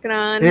 keep rocking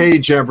on. Hey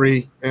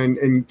Jeffrey,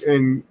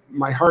 and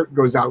my heart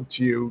goes out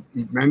to you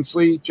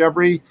immensely,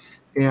 Jeffrey,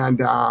 and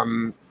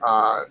it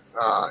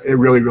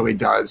really, really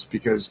does,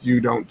 because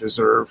you don't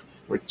deserve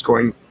what's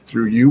going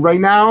through you right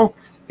now,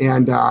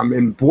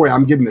 and boy,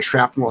 I'm getting the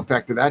shrapnel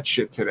effect of that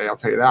shit today. I'll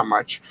tell you that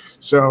much.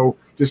 So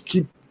just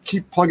keep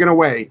plugging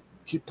away.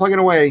 Keep plugging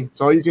away. It's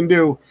all you can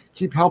do.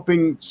 Keep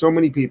helping so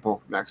many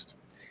people. Next.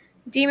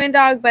 Demon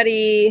Dog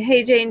Buddy,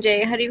 hey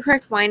J&J, how do you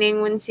correct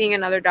whining when seeing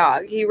another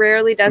dog? He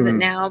rarely does it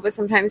now, but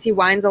sometimes he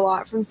whines a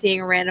lot from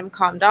seeing a random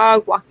calm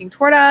dog walking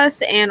toward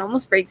us and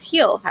almost breaks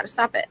heel. How to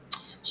stop it?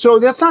 So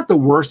that's not the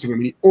worst thing. I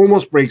mean, he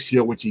almost breaks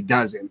heel, which he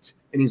doesn't,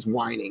 and he's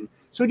whining.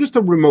 So just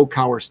a remote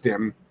collar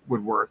stim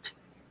would work.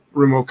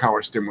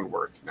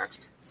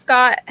 Next.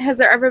 Scott, has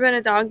there ever been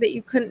a dog that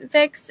you couldn't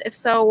fix? If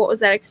so, what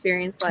was that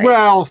experience like?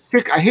 Well,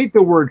 I hate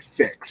the word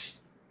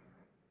fix.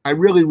 I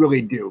really,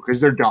 really do, because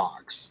they're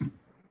dogs.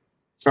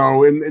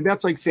 So, and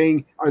that's like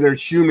saying, are there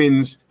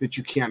humans that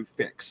you can't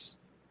fix?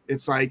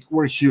 It's like,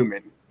 we're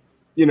human.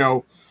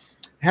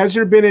 Has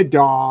there been a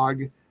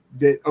dog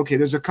that, okay,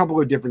 there's a couple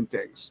of different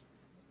things,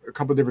 a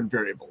couple of different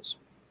variables.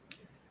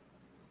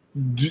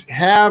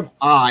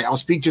 I'll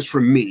speak just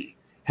for me,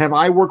 have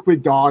I worked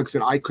with dogs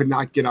that I could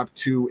not get up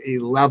to a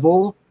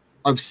level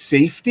of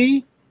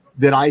safety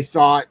that I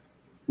thought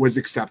was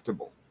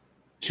acceptable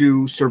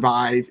to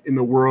survive in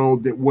the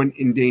world that wouldn't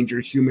endanger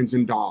humans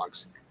and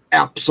dogs?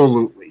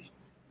 Absolutely.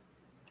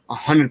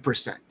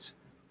 100%.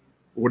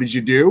 What did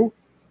you do?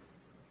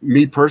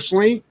 Me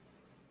personally,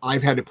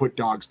 I've had to put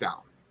dogs down.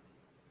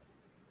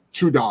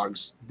 2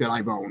 dogs that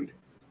I've owned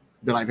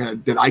that I've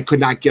had that I could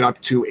not get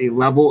up to a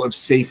level of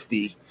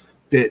safety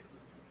that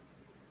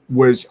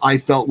I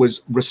felt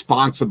was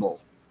responsible.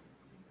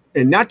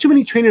 And not too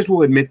many trainers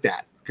will admit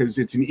that, because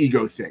it's an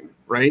ego thing,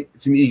 right?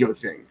 It's an ego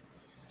thing.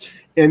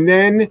 And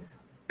then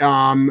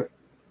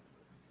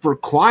for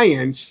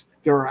clients,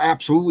 there are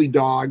absolutely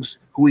dogs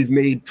who we've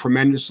made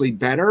tremendously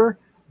better,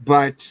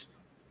 but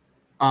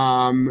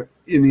in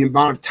the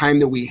amount of time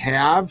that we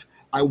have,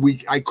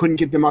 I couldn't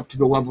get them up to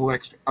the level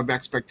of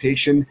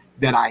expectation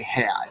that I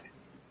had.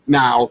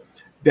 Now,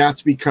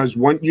 that's because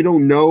you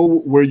don't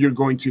know where you're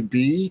going to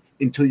be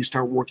until you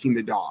start working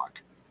the dog.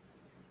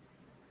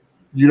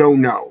 You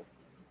don't know.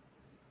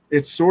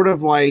 It's sort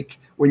of like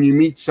when you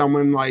meet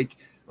someone like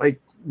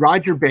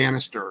Roger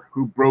Bannister,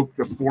 who broke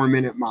the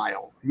 4-minute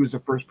mile. He was the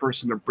first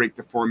person to break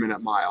the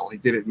 4-minute mile. He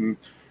did it in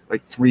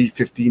like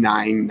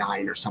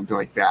 3:59.9 or something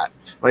like that.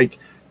 Like,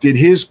 did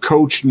his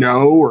coach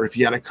know, or if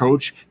he had a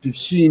coach, did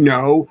he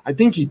know? I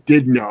think he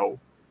did know,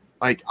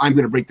 like, I'm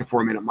going to break the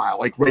 4-minute mile,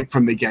 like right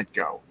from the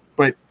get-go.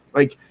 But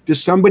like,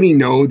 does somebody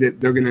know that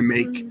they're going to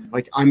make,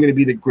 like, I'm going to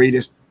be the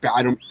greatest,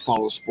 I don't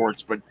follow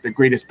sports, but the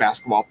greatest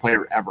basketball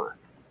player ever,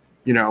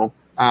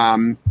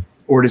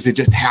 or does it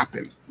just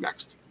happen?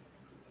 Next.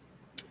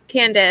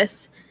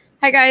 Candace,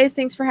 hi guys,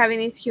 thanks for having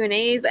these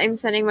Q&As. I'm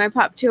sending my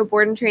pup to a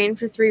board and train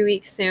for 3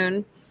 weeks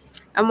soon.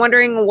 I'm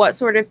wondering what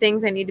sort of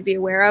things I need to be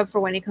aware of for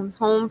when he comes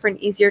home for an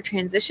easier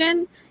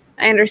transition.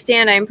 I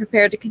understand I'm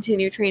prepared to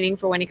continue training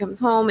for when he comes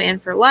home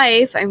and for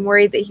life. I'm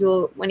worried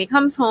that when he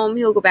comes home,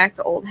 he'll go back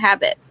to old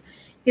habits.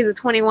 He's a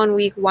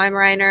 21-week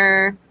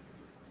Weimaraner.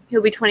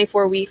 He'll be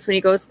 24 weeks when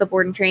he goes to the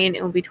board and train.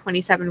 It will be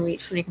 27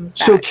 weeks when he comes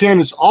back. So,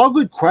 Candace, all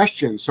good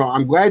questions. So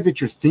I'm glad that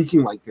you're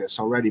thinking like this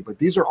already, but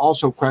these are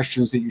also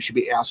questions that you should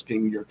be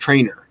asking your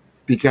trainer,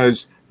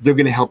 because they're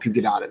going to help you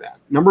get out of that.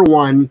 Number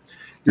one,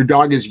 your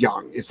dog is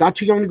young. It's not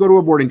too young to go to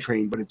a boarding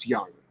train, but it's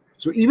young.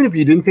 So even if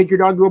you didn't take your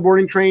dog to a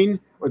boarding train,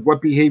 like,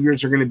 what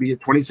behaviors are going to be at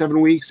 27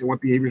 weeks and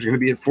what behaviors are going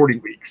to be at 40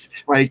 weeks?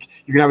 Like,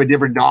 you're going to have a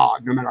different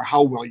dog no matter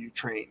how well you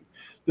train.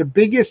 The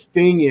biggest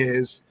thing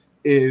is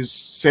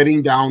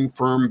setting down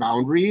firm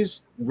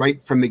boundaries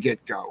right from the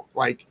get-go.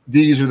 Like,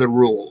 these are the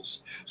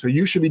rules. So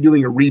you should be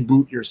doing a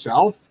reboot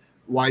yourself,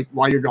 like,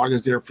 while your dog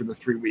is there for the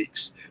 3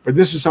 weeks. But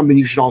this is something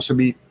you should also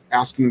be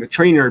asking the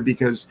trainer,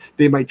 because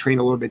they might train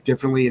a little bit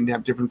differently and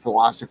have different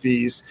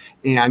philosophies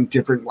and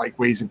different, like,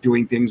 ways of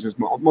doing things, as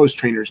most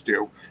trainers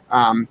do.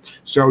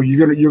 So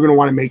you're gonna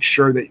want to make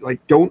sure that,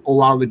 like, don't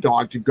allow the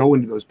dog to go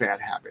into those bad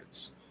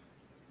habits.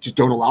 Just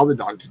don't allow the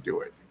dog to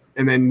do it.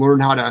 and then learn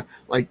how to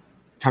like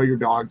tell your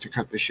dog to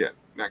cut the shit.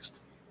 Next.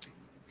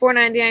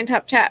 $4.99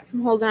 top chat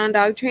from Hold On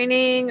Dog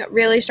Training.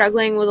 Really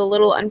struggling with a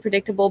little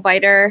unpredictable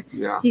biter.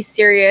 Yeah. He's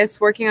serious,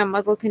 working on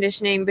muzzle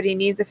conditioning, but he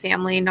needs a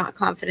family. Not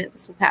confident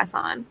this will pass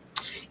on.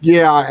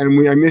 Yeah,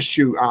 and I missed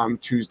you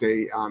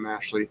Tuesday,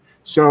 Ashley.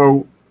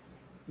 So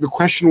the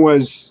question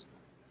was,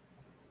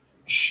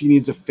 she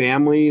needs a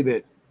family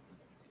that.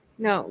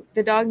 No,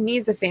 the dog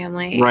needs a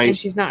family, right? And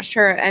she's not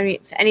sure. I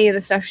mean, if any of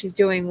the stuff she's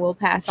doing will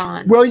pass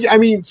on. Well, I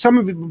mean, some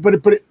of it,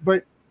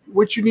 but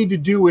what you need to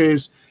do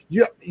is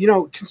you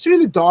know, consider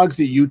the dogs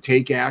that you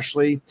take,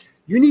 Ashley.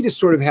 You need to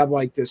sort of have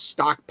like this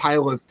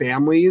stockpile of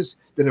families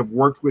that have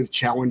worked with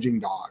challenging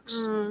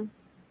dogs. And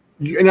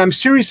I'm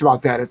serious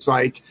about that. It's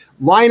like,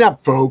 line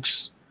up,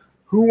 folks.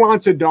 Who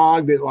wants a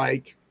dog that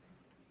like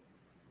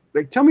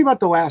tell me about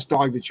the last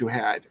dog that you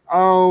had.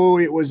 Oh,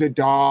 it was a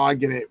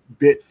dog and it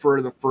bit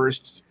for the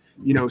first,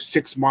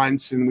 6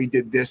 months, and we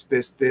did this,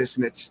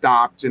 and it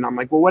stopped. And I'm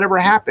like, well, whatever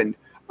happened?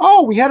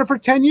 Oh, we had it for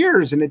 10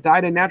 years and it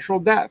died a natural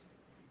death.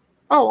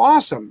 Oh,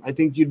 awesome. I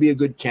think you'd be a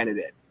good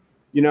candidate,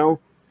 And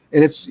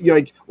it's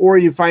like, or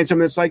you find something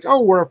that's like,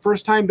 oh, we're a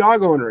first-time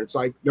dog owner. It's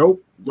like,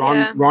 nope,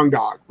 wrong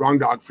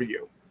dog for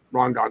you.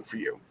 Wrong dog for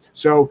you.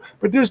 So,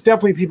 but there's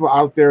definitely people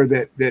out there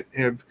that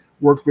have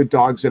worked with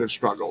dogs that have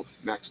struggled.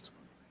 Next.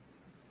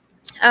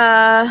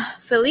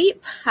 Philippe,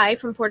 hi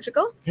from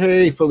Portugal.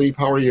 Hey, Philippe,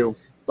 how are you?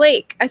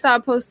 Blake, I saw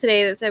a post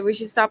today that said we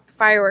should stop the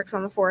fireworks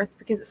on the 4th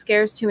because it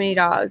scares too many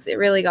dogs. It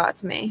really got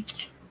to me.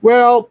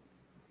 Well,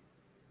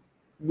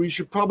 we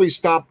should probably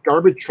stop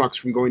garbage trucks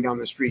from going down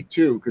the street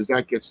too, because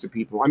that gets to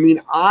people. I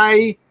mean,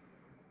 I'll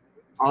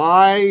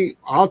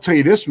tell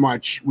you this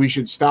much: we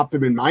should stop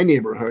them in my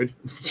neighborhood.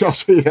 I'll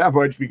tell you that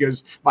much,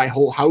 because my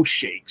whole house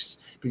shakes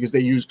because they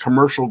use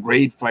commercial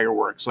grade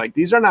fireworks. Like,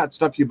 these are not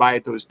stuff you buy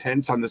at those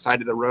tents on the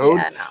side of the road.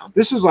 Yeah, no.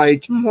 This is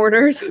like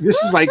mortars.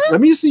 This is like, let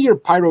me see your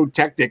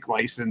pyrotechnic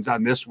license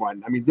on this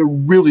one. I mean, they're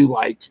really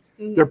like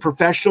they're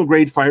professional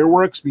grade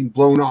fireworks being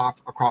blown off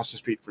across the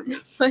street from me.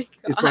 Oh my God.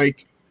 It's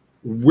like,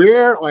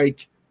 where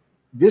like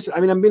this?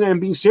 I mean, I'm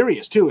being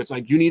serious too. It's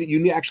like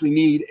you actually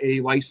need a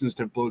license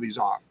to blow these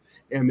off.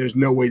 And there's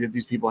no way that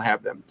these people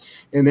have them.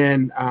 And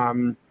then,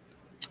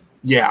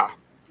 yeah,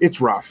 it's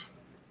rough.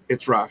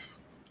 It's rough.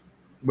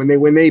 When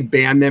they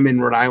banned them in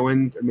Rhode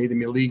Island or made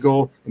them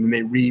illegal, and then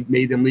they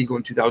made them legal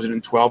in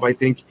 2012, I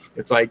think,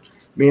 it's like,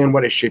 man,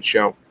 what a shit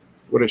show.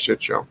 What a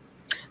shit show.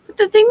 But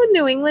the thing with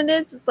New England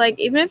is, it's like,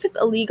 even if it's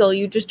illegal,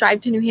 you just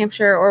drive to New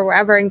Hampshire or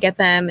wherever and get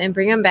them and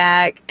bring them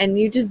back, and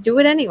you just do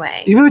it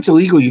anyway. Even if it's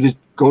illegal, you just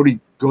go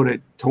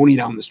to Tony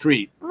down the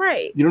street.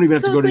 Right. You don't even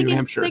have to go to New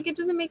Hampshire. It's like, it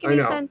doesn't make any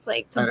sense,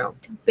 like, to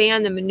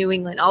ban them in New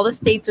England. All the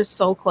states are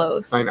so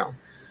close. I know.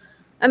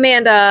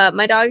 Amanda,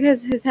 my dog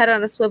has his head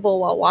on a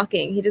swivel while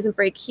walking. He doesn't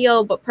break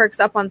heel, but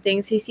perks up on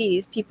things he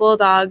sees. People,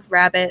 dogs,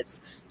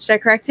 rabbits. Should I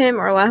correct him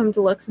or allow him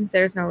to look since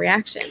there's no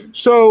reaction?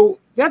 So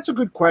that's a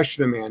good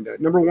question, Amanda.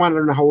 Number one, I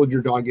don't know how old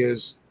your dog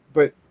is,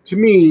 but to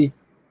me,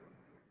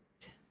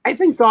 I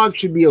think dogs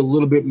should be a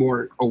little bit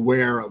more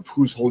aware of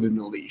who's holding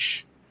the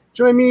leash.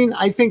 Do you know what I mean?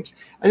 I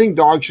think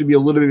dogs should be a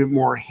little bit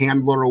more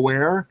handler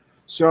aware.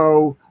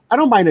 So I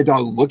don't mind a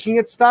dog looking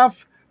at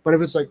stuff, but if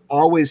it's like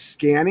always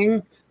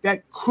scanning,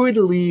 that could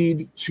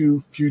lead to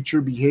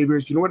future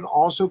behaviors. You know what it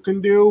also can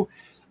do?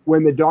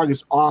 When the dog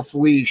is off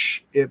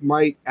leash, it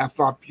might F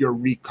up your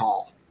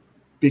recall,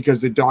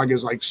 because the dog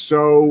is like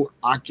so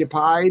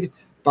occupied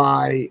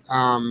by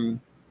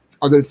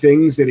other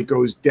things that it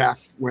goes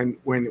deaf when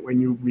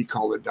you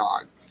recall the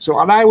dog. So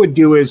what I would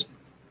do is,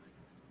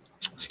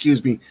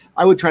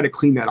 I would try to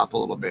clean that up a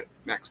little bit.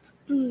 Next.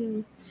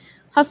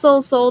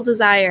 Hustle, soul,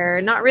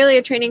 desire. Not really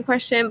a training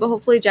question, but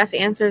hopefully Jeff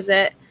answers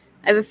it.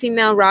 I have a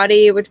female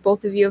Roddy, which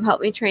both of you have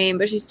helped me train,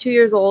 but she's 2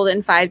 years old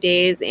in 5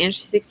 days, and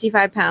she's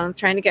 65 pounds,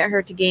 trying to get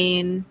her to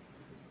gain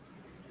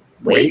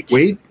weight.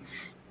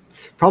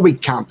 Probably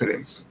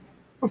confidence.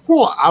 Of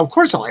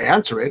course I'll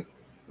answer it,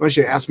 unless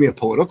you ask me a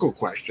political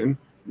question,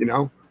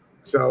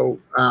 So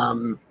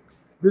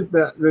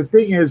the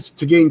thing is,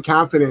 to gain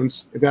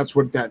confidence, if that's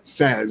what that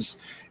says,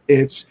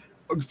 it's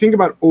think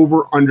about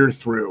over, under,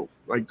 through,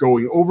 like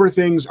going over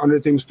things, under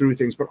things, through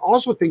things, but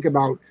also think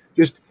about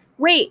just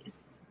weight.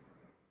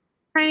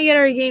 Trying to get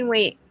her to gain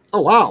weight.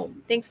 Oh, wow.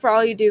 Thanks for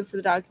all you do for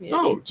the dog community.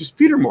 Oh, just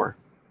feed her more.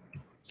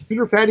 Feed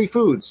her fatty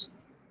foods.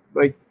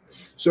 Like,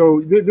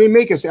 so they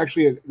make us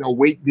actually a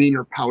weight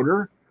gainer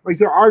powder. Like,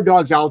 there are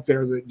dogs out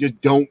there that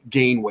just don't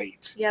gain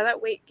weight. Yeah,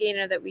 that weight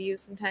gainer that we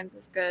use sometimes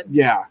is good.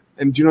 Yeah.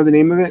 And do you know the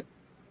name of it?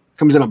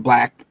 Comes in a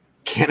black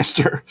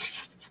canister,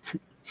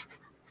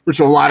 which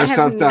a lot of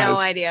stuff does. I have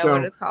no idea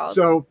what it's called.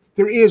 So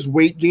there is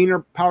weight gainer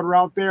powder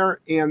out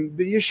there. And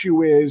the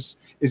issue is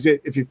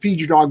that if you feed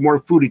your dog more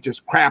food, it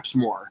just craps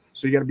more.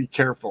 So you got to be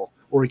careful,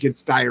 or it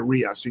gets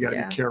diarrhea. So you got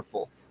to be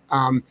careful.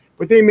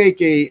 But they make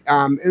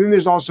and then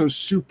there's also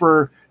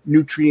super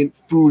nutrient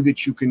food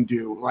that you can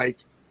do. Like,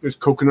 there's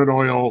coconut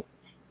oil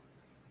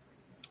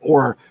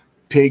or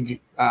pig,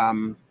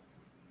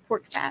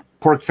 pork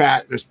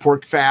fat. There's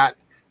pork fat.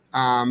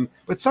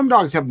 But some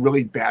dogs have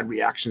really bad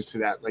reactions to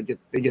that. Like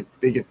they get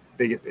the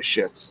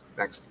shits.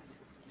 Next.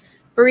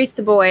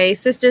 Barista boy,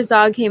 sister's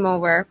dog came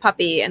over,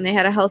 puppy, and they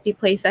had a healthy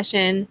play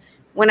session.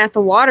 When at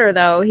the water,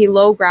 though, he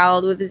low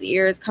growled with his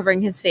ears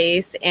covering his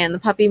face, and the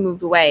puppy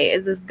moved away.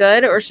 Is this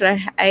good, or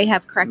should I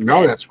have corrected?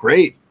 No, that's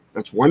great.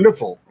 That's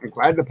wonderful. I'm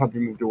glad the puppy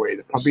moved away.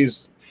 The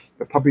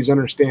puppy's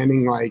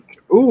understanding,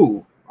 like,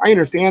 ooh, I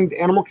understand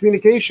animal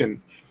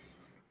communication.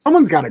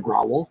 Someone's got to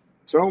growl,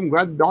 so I'm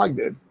glad the dog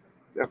did.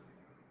 Yep.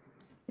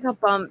 I got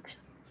bumped.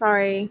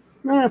 Sorry.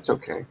 No, that's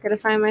okay. Gotta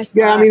find my spot.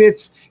 Yeah, I mean,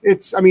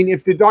 it's. I mean,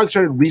 if the dog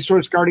started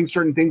resource guarding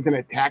certain things and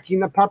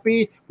attacking the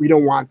puppy, we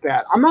don't want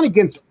that. I'm not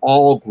against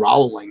all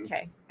growling.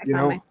 Okay, I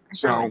found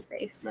my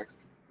space. Next.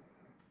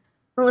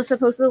 Melissa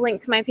posted a link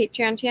to my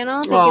Patreon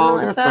channel. Thank you,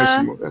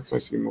 Melissa. That's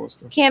nice of you,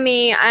 Melissa.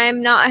 Cammy,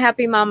 I'm not a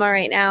happy mama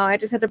right now. I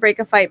just had to break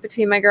a fight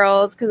between my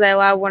girls because I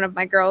allowed one of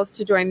my girls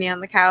to join me on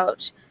the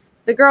couch.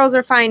 The girls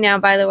are fine now,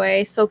 by the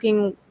way.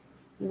 Soaking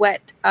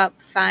wet up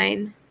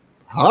fine.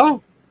 Huh?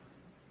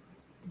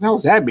 What the hell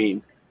does that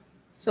mean?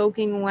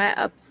 Soaking wet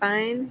up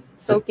fine.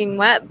 Soaking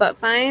wet but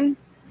fine.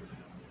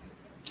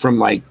 From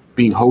like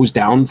being hosed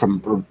down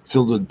from or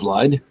filled with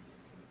blood?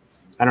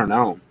 I don't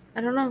know.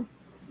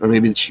 Or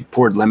maybe she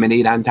poured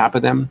lemonade on top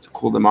of them to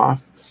cool them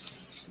off.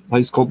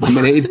 Ice cold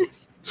lemonade.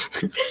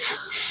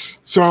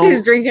 So she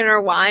was drinking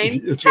her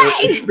wine. That's right.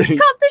 Hey,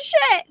 cut the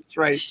shit. That's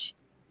right.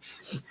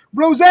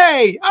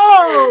 Rosé!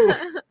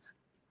 Oh!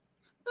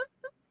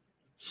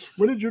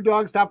 When did your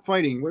dog stop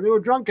fighting? When they were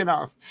drunk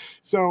enough.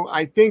 So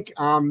I think,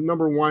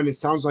 number one, it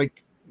sounds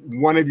like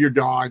one of your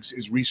dogs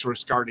is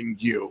resource guarding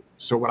you.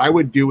 So what I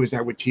would do is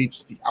I would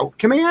teach the out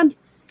command.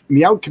 And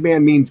the out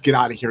command means get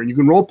out of here. And you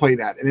can role play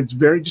that. And it's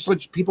very, just to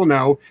let people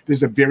know,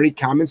 there's a very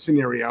common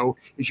scenario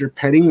is you're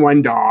petting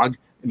one dog,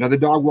 another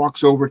dog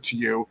walks over to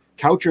you,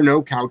 couch or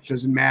no couch,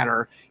 doesn't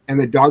matter. And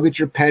the dog that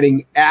you're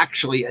petting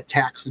actually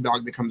attacks the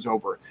dog that comes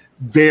over.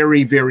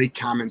 Very, very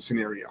common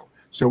scenario.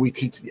 So we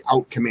teach the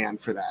out command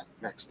for that.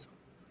 Next.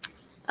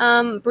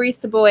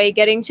 Barista boy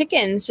getting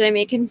chickens. Should I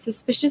make him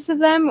suspicious of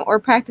them or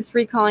practice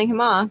recalling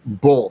him off?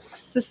 Both.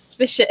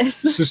 Suspicious.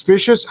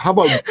 Suspicious? How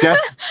about death?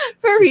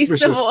 Barista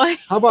suspicious? boy.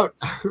 How about...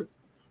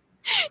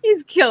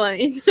 He's killing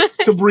me.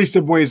 So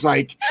Barista boy is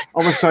like,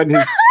 all of a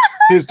sudden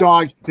his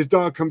dog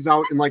comes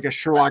out in like a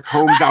Sherlock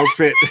Holmes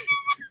outfit.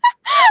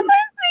 I was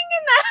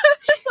thinking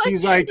that.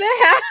 He's like,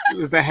 it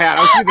was the hat.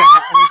 I was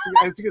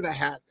thinking the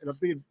hat. And I'm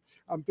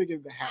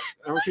thinking the hat.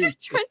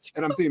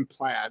 And I'm thinking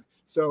plaid.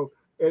 So,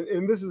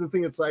 and this is the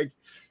thing. It's like,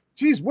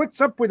 geez,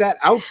 what's up with that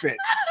outfit?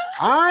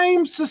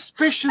 I'm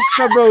suspicious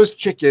of those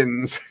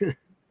chickens.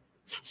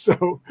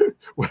 So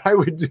what I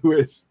would do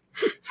is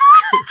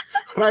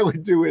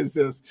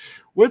this.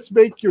 Let's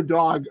make your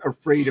dog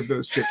afraid of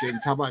those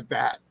chickens. How about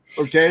that?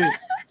 Okay.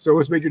 So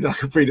let's make your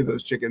dog afraid of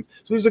those chickens.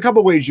 So there's a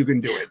couple ways you can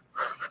do it.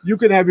 You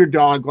can have your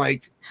dog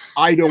like,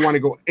 I don't want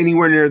to go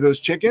anywhere near those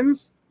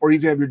chickens. Or you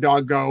can have your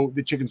dog go,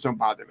 the chickens don't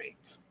bother me.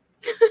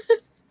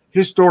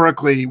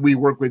 Historically, we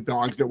work with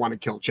dogs that want to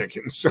kill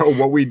chickens. So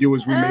what we do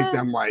is we make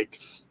them like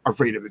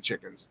afraid of the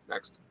chickens.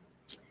 Next.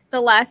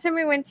 The last time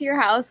we went to your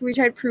house, we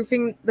tried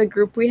proofing the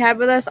group we had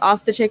with us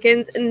off the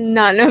chickens, and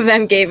none of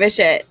them gave a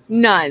shit.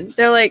 None.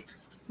 They're like,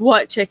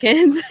 what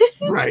chickens?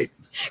 Right.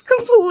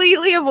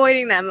 Completely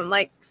avoiding them. I'm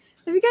like,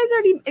 have you guys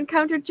already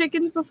encountered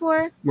chickens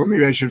before? Well,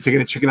 maybe I should have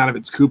taken a chicken out of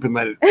its coop and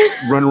let it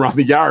run around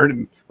the yard,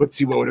 and let's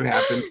see what would have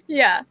happened.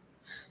 Yeah.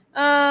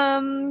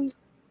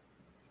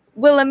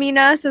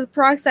 Wilhelmina says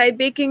peroxide,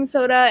 baking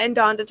soda, and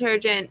Dawn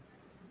detergent.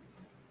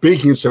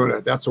 Baking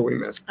soda. That's what we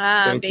missed.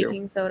 Thank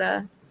baking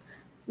soda.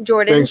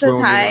 Jordan says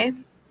Wilhelmina. hi.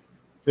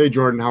 Hey,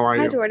 Jordan. How are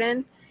you? Hi,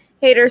 Jordan.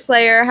 Hater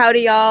Slayer.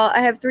 Howdy, y'all.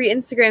 I have 3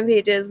 Instagram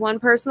pages, 1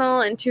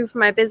 personal and 2 for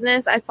my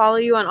business. I follow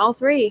you on all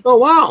 3. Oh,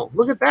 wow.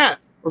 Look at that.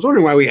 I was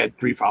wondering why we had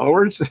 3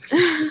 followers.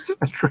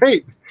 That's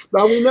great.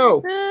 Now we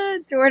know.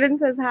 Jordan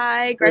says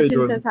hi.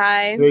 Gretchen says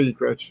hi. Hey,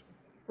 Gretchen.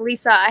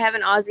 Lisa, I have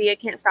an Aussie. I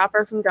can't stop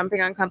her from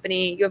jumping on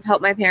company. You have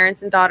helped my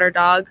parents and daughter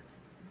dog.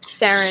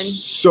 Farron.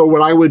 So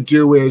what I would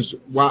do is,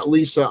 well,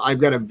 Lisa, I've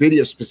got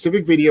a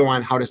specific video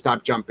on how to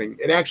stop jumping.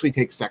 It actually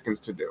takes seconds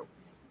to do.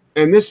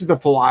 And this is the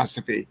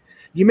philosophy.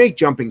 You make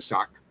jumping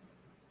suck.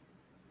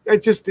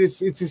 It's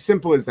as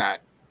simple as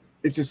that.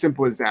 It's as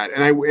simple as that.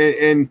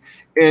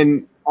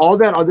 And all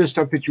that other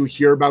stuff that you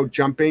hear about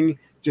jumping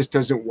just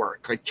doesn't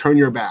work. Like turn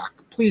your back.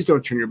 Please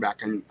don't turn your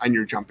back on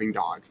your jumping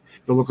dog.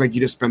 It'll look like you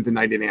just spent the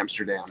night in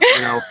Amsterdam,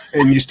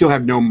 and you still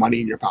have no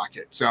money in your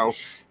pocket. So,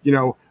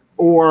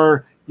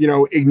 or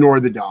ignore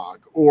the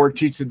dog or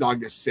teach the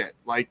dog to sit.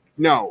 Like,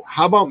 no,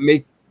 how about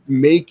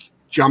make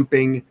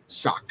jumping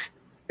suck?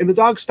 And the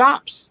dog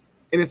stops.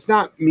 And it's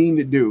not mean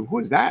to do. Who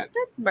is that?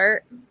 That's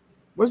Bert.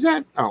 What's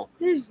that? Oh.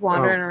 He's just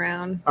wandering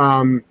around.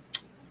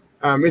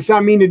 It's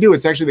not mean to do.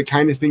 It's actually the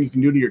kindest thing you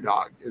can do to your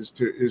dog is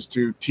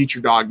to teach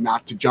your dog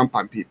not to jump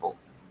on people.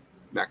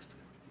 Next.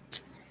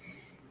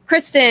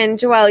 Kristen,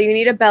 Joelle, you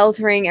need a bell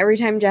to ring every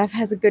time Jeff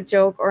has a good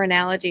joke or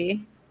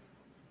analogy.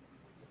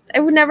 It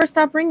would never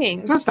stop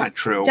ringing. That's not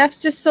true. Jeff's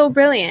just so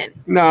brilliant.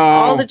 No.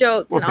 All the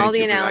jokes and all the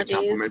thank you for that analogies.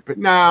 compliment, but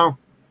no.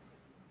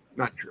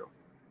 Not true.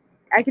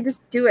 I could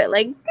just do it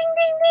like ding,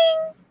 ding,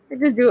 ding. I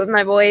just do it with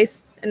my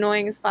voice.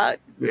 Annoying as fuck.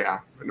 Yeah,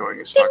 annoying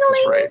as fuck.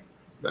 That's right.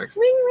 That's,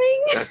 ring,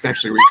 ring. That's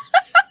actually,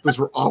 those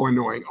were all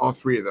annoying. All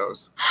three of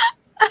those.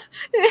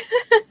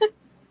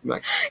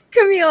 Next.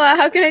 Camila,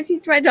 how can I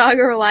teach my dog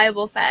a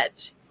reliable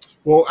fetch?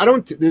 Well, I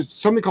don't. There's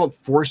something called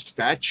forced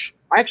fetch.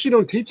 I actually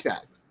don't teach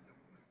that.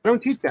 I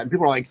don't teach that. And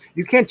people are like,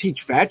 you can't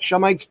teach fetch.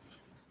 I'm like,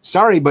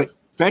 sorry, but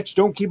fetch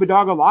don't keep a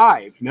dog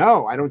alive.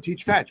 No, I don't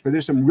teach fetch. But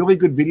there's some really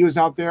good videos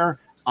out there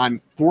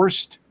on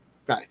forced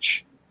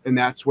fetch. And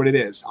that's what it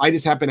is. I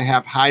just happen to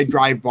have high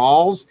drive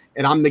balls,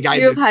 and I'm the guy.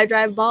 You have high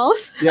drive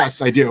balls?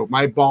 Yes, I do.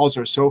 My balls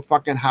are so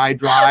fucking high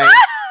drive.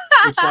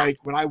 It's like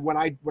when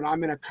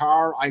I'm in a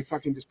car, I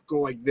fucking just go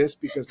like this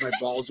because my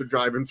balls are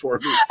driving for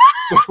me.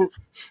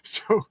 So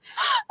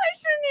I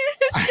shouldn't even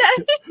have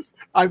said it.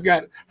 I've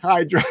got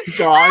high drive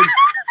dogs.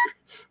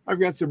 I've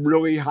got some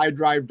really high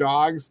drive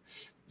dogs.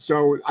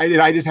 So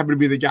I just happen to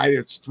be the guy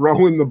that's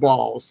throwing the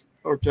balls.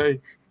 Okay.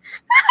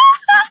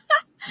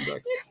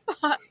 Next. You're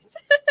fucked.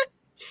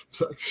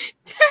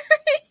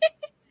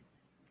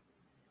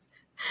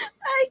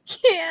 I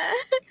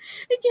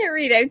can't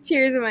read. I have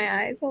tears in my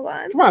eyes. Hold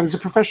on. Come on, it's a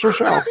professional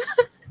show.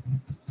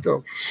 Let's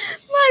go.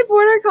 My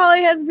border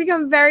collie has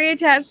become very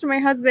attached to my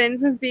husband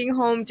since being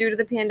home due to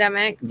the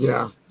pandemic.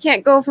 Yeah.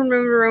 Can't go from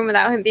room to room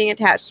without him being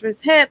attached to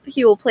his hip.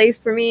 He will place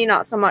for me,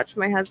 not so much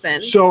for my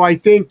husband. So I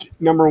think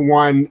number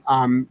one,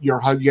 you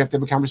have to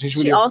have a conversation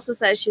with She your... also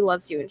says she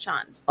loves you and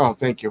Sean. Oh,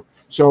 thank you.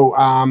 So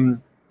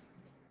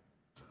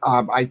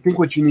I think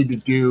what you need to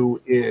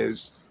do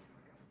is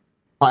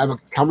have a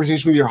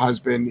conversation with your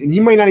husband, and he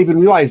might not even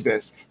realize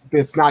this.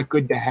 It's not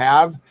good to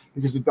have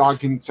because the dog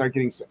can start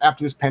getting,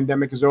 after this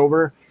pandemic is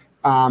over,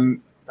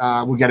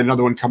 we'll get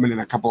another one coming in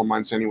a couple of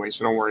months anyway,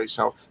 so don't worry.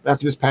 So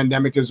after this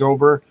pandemic is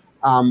over,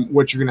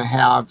 what you're going to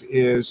have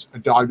is a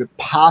dog that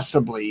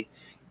possibly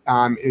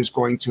is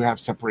going to have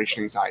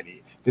separation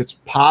anxiety. That's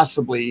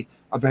possibly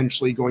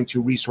eventually going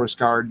to resource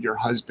guard your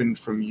husband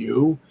from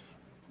you.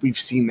 We've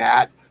seen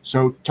that.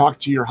 So talk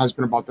to your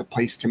husband about the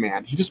place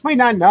command. He just might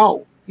not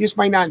know. He just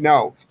might not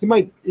know. He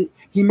might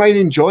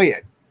enjoy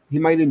it. He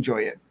might enjoy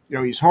it. You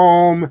know, he's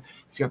home.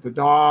 He's got the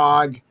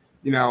dog.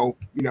 You know,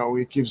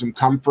 it gives him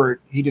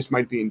comfort. He just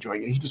might be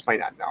enjoying it. He just might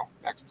not know.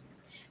 Next.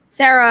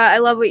 Sarah, I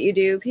love what you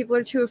do. People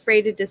are too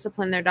afraid to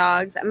discipline their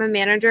dogs. I'm a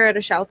manager at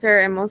a shelter,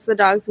 and most of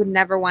the dogs would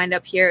never wind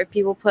up here if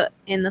people put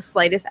in the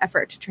slightest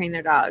effort to train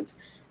their dogs.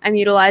 I'm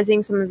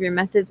utilizing some of your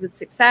methods with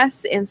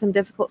success and some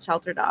difficult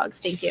shelter dogs.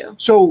 Thank you.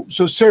 So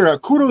Sarah,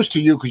 kudos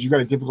to you because you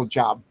got a difficult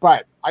job.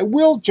 But I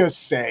will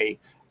just say,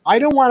 I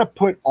don't want to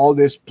put all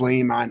this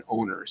blame on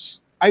owners.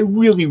 I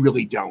really,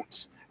 really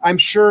don't. I'm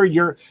sure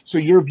your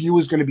view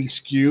is going to be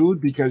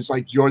skewed because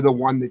like you're the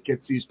one that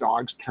gets these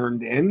dogs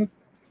turned in.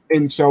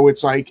 And so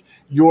it's like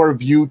your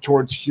view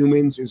towards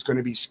humans is going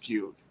to be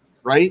skewed,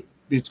 right?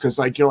 It's because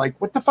like you're like,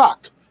 what the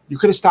fuck? You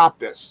could have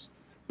stopped this.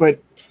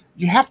 But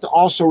you have to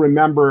also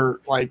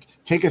remember, like,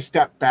 take a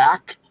step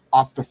back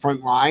off the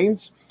front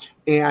lines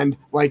and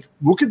like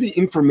look at the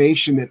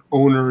information that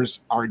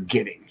owners are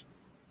getting.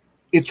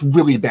 It's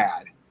really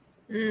bad,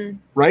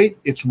 right?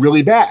 It's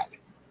really bad.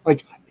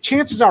 Like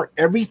chances are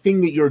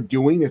everything that you're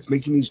doing that's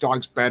making these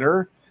dogs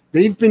better,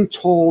 they've been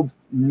told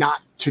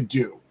not to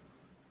do.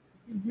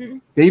 Mm-hmm.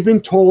 They've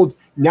been told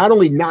not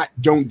only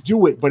don't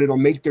do it, but it'll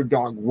make their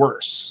dog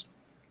worse.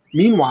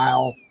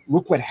 Meanwhile,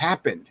 look what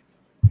happened.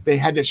 They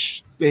had to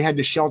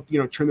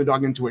shelter, turn the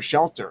dog into a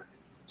shelter.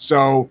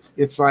 So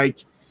it's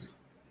like,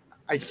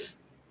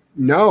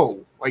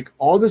 like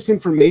all this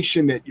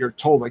information that you're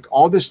told, like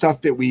all this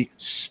stuff that we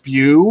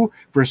spew,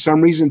 for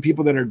some reason,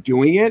 people that are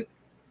doing it,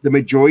 the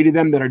majority of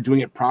them that are doing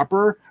it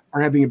proper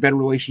are having a better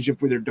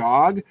relationship with their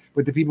dog.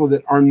 But the people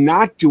that are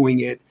not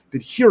doing it,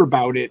 that hear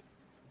about it,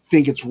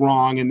 think it's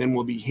wrong and then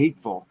will be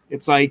hateful.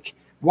 It's like,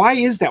 why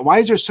is that? Why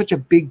is there such a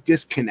big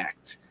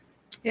disconnect?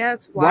 Yeah,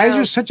 it's wild. Why is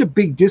there such a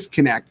big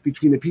disconnect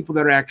between the people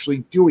that are actually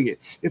doing it?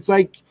 It's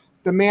like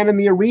the man in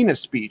the arena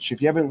speech.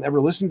 If you haven't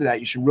ever listened to that,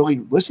 you should really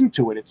listen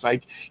to it. It's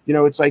like,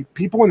 it's like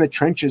people in the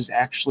trenches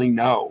actually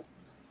know.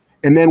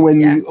 And then when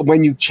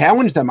you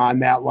challenge them on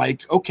that,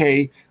 like,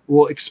 okay,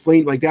 well,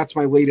 explain, like, that's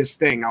my latest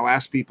thing. I'll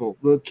ask people,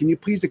 look, can you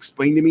please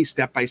explain to me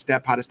step by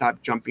step how to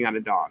stop jumping on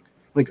a dog?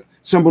 Like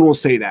someone will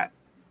say that.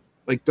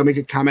 Like they'll make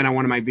a comment on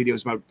one of my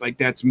videos about like,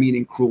 that's mean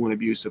and cruel and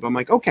abusive. I'm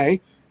like,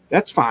 okay,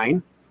 that's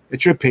fine.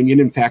 It's your opinion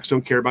and facts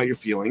don't care about your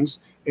feelings.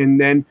 And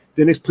then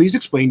it's please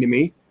explain to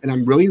me, and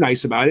I'm really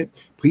nice about it.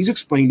 Please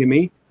explain to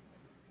me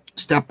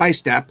step by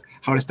step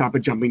how to stop a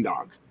jumping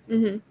dog.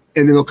 Mm-hmm. And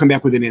then they'll come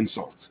back with an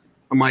insult.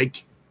 I'm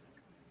like,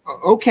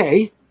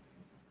 okay,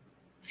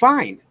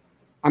 fine.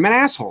 I'm an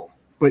asshole,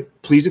 but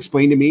please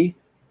explain to me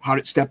how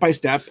to step by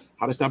step,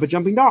 how to stop a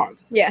jumping dog.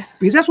 Yeah.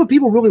 Because that's what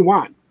people really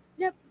want.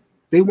 Yep.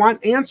 They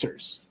want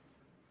answers.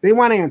 They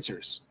want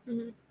answers.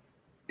 Mm-hmm.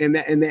 And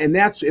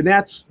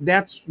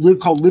that's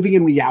called living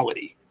in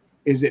reality,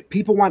 is that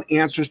people want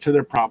answers to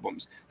their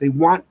problems. They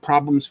want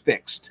problems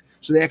fixed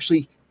so they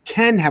actually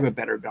can have a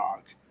better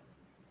dog.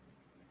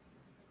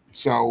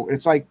 So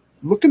it's like,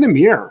 look in the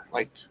mirror.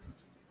 Like,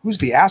 Who's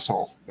the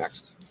asshole?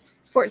 Next.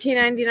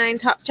 $14.99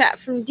 top chat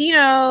from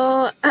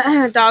Dino.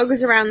 Dog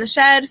was around the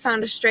shed,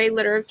 found a stray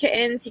litter of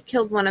kittens. He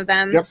killed one of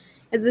them. Yep.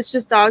 Is this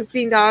just dogs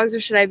being dogs, or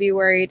should I be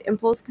worried?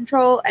 Impulse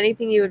control,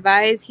 anything you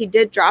advise? He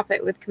did drop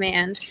it with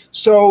command.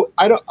 So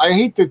I don't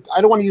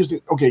want to use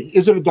the, okay,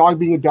 is it a dog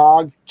being a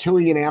dog,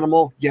 killing an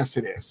animal? Yes,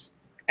 it is.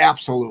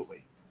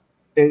 Absolutely.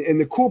 And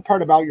the cool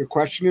part about your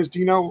question is,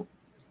 Dino,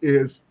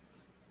 is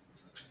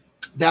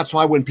that's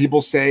why when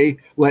people say,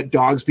 let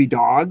dogs be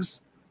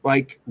dogs,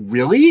 like,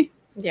 really?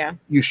 Yeah.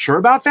 You sure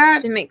about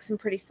that? They make some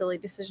pretty silly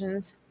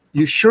decisions.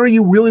 You sure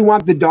you really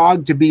want the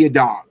dog to be a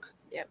dog?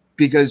 Yep.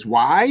 Because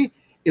why?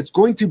 It's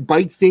going to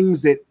bite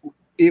things that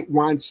it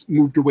wants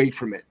moved away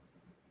from it.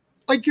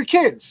 Like your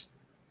kids,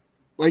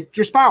 like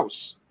your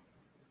spouse.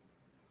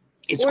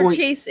 It's or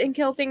chase and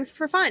kill things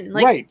for fun.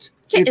 Like right.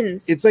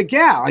 Kittens. It's like,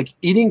 yeah, like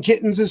eating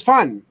kittens is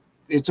fun.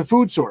 It's a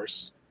food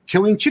source.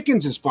 Killing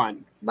chickens is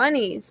fun.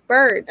 Bunnies,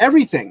 birds.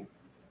 Everything.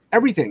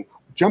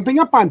 Jumping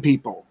up on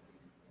people.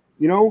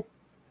 You know,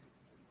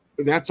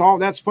 that's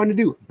fun to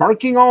do.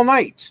 Barking all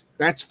night.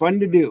 That's fun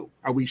to do.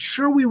 Are we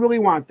sure we really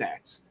want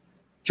that?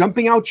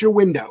 Jumping out your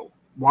window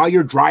while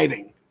you're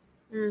driving.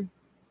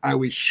 Are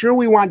we sure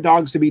we want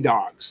dogs to be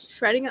dogs?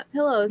 Shredding up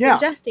pillows,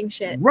 ingesting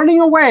shit.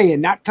 Running away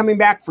and not coming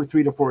back for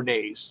 3 to 4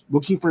 days.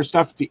 Looking for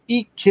stuff to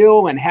eat,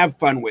 kill, and have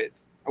fun with.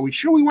 Are we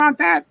sure we want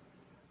that?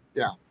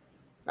 Yeah.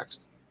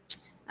 Next.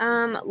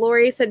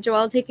 Lori said,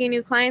 Joelle taking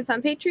new clients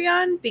on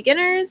Patreon.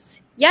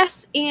 Beginners?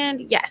 Yes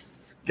and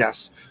yes.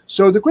 Yes.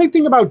 So the great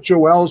thing about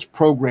Joelle's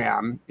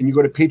program, and you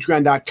go to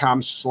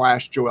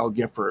patreon.com/Joelle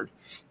Gifford,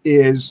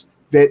 is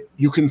that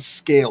you can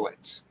scale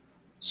it.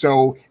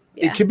 So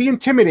it can be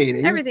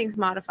intimidating. Everything's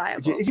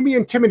modifiable. It can be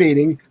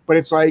intimidating, but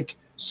it's like,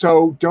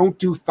 so don't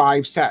do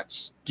 5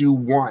 sets, do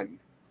 1.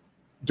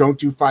 Don't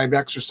do 5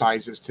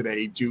 exercises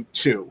today, do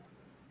 2.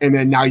 And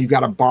then now you've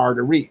got a bar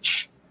to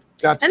reach.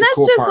 That's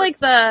cool just part. Like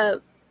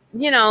the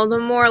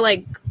more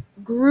like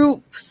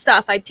group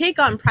stuff. I take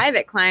on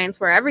private clients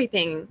where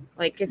everything,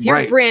 like if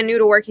you're brand new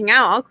to working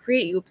out, I'll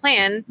create you a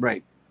plan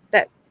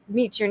that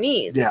meets your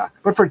needs. Yeah.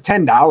 But for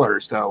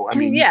 $10 though, I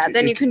mean,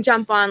 then you can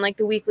jump on like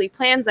the weekly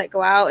plans that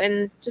go out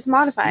and just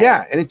modify it.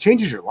 Yeah. And it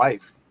changes your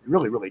life. It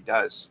really, really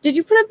does. Did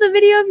you put up the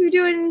video of you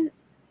doing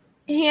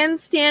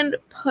handstand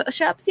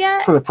push-ups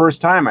yet? For the first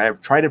time. I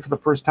have tried it for the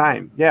first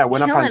time. Yeah.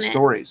 Went up on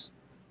stories.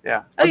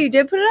 Yeah. Oh, you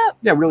did put it up?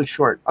 Yeah. Really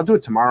short. I'll do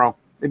it tomorrow.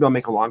 Maybe I'll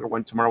make a longer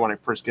one tomorrow when I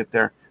first get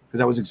there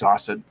because I was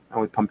exhausted. I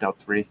only pumped out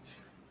 3.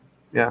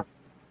 Yeah.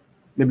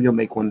 Maybe you'll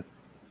make one.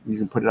 You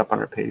can put it up on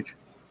our page.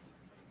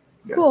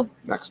 Yeah. Cool.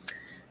 Next.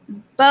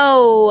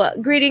 Bo,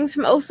 greetings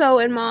from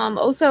Oso and Mom.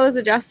 Oso is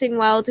adjusting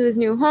well to his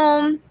new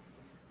home.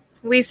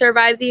 We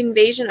survived the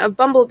invasion of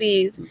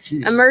bumblebees,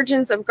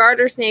 emergence of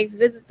garter snakes,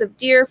 visits of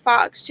deer,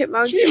 fox,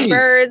 chipmunks, and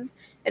birds.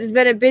 It has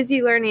been a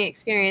busy learning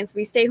experience.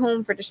 We stay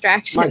home for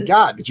distractions. My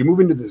God, did you move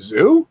into the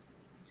zoo?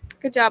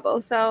 Good job,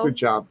 Oso. Good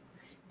job.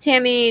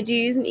 Tammy, do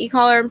you use an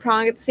e-collar and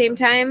prong at the same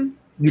time?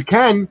 You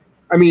can.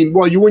 I mean,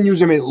 well, you wouldn't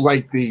use them at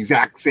like the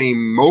exact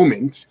same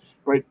moment,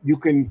 but you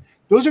can.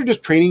 Those are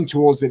just training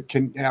tools that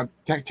can have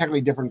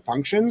technically different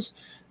functions.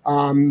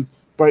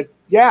 But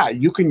yeah,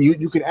 you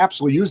can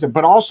absolutely use them.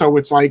 But also,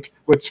 it's like,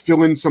 let's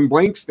fill in some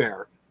blanks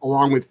there,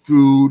 along with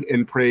food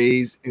and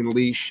praise and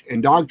leash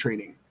and dog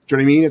training. Do you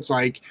know what I mean? It's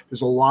like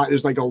there's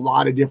like a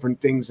lot of different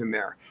things in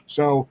there.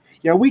 So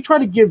yeah, we try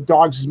to give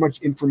dogs as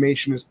much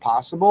information as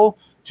possible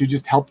to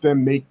just help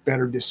them make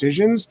better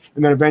decisions.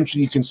 And then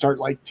eventually you can start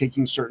like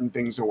taking certain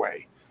things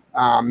away.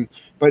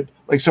 But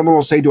like someone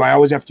will say, do I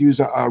always have to use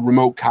a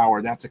remote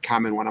collar? That's a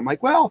common one. I'm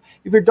like, well,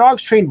 if your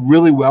dog's trained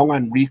really well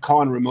on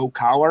recall and remote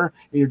collar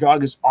and your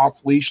dog is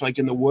off leash, like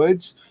in the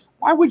woods,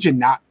 why would you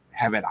not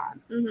have it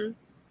on? Mm-hmm.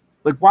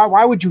 Like,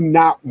 why would you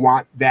not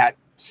want that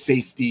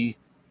safety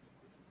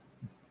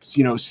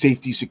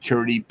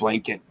security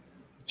blanket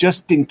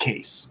just in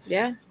case?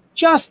 Yeah.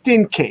 Just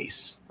in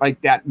case,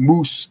 like that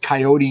moose,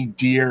 coyote,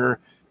 deer,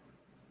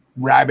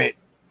 rabbit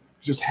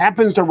just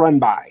happens to run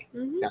by.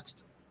 Mm-hmm. Next.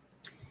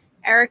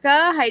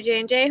 Erica, hi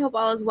J&J. Hope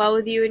all is well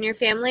with you and your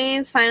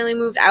families. Finally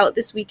moved out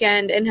this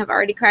weekend and have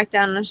already cracked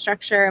down on a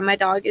structure, and my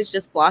dog is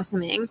just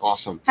blossoming.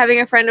 Awesome.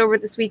 Having a friend over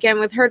this weekend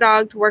with her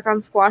dog to work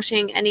on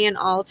squashing any and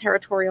all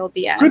territorial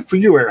BS. Good for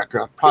you,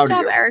 Erica. Proud of you.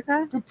 Good job,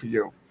 Erica. Good for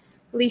you.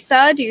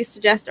 Lisa, do you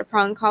suggest a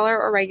prong collar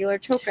or regular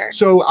choker?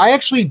 So I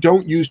actually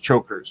don't use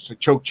chokers, so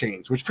choke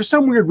chains, which for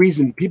some weird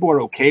reason people are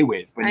okay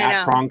with, but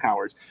not prong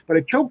collars. But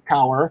a choke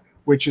collar,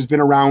 which has been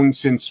around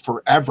since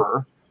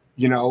forever,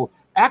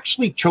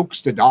 actually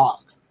chokes the dog.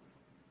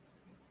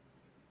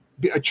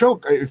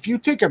 If you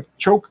take a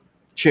choke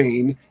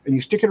chain and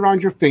you stick it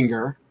around your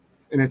finger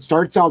and it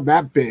starts out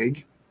that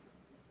big,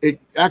 it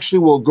actually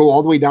will go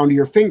all the way down to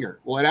your finger.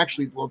 Well,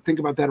 think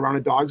about that around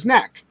a dog's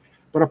neck.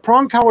 But a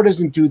prong collar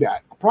doesn't do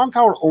that. A prong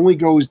collar only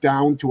goes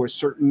down to a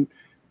certain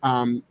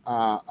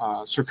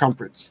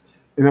circumference.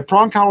 And the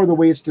prong collar, the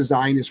way it's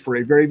designed, is for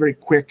a very, very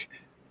quick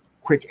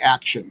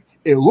action.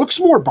 It looks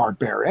more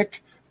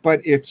barbaric, but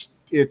it's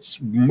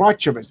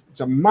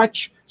a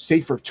much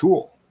safer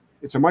tool.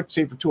 It's a much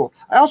safer tool.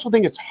 I also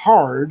think it's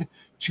hard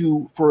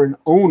for an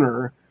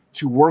owner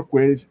to work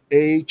with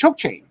a choke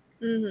chain.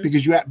 Mm-hmm.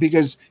 Because you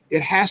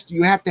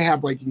have to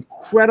have like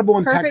incredible,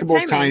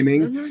 impeccable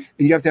timing, Mm-hmm. and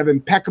you have to have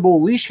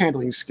impeccable leash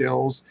handling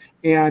skills.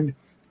 And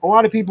a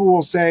lot of people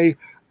will say,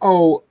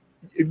 oh,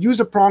 use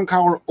a prong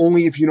collar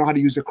only if you know how to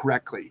use it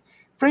correctly.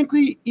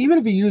 Frankly, even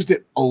if you used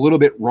it a little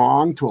bit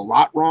wrong to a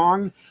lot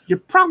wrong, you're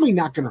probably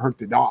not going to hurt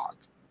the dog.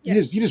 Yeah.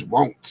 You just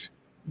won't.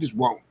 You just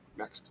won't.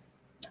 Next.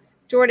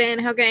 Jordan,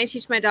 how can I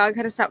teach my dog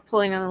how to stop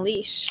pulling on the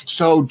leash?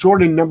 So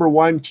Jordan, number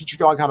one, teach your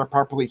dog how to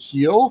properly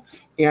heel.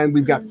 And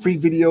we've got free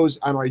videos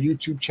on our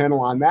YouTube channel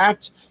on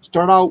that.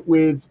 Start out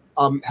with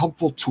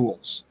helpful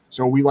tools.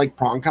 So we like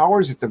prong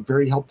collars. It's a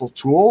very helpful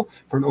tool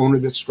for an owner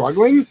that's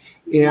struggling.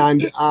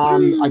 And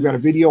I've got a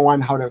video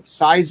on how to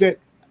size it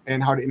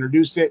and how to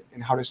introduce it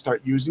and how to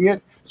start using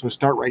it. So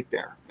start right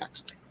there.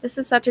 Next. This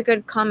is such a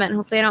good comment.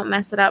 Hopefully I don't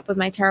mess it up with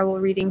my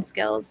terrible reading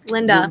skills.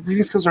 Linda. Your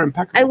reading skills are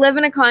impeccable. I live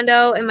in a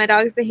condo and my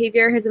dog's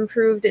behavior has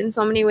improved in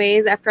so many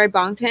ways after I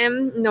bonked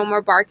him. No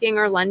more barking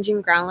or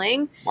lunging,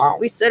 growling. Wow.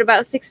 We stood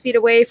about 6 feet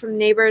away from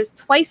neighbors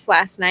twice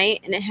last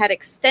night and it had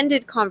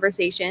extended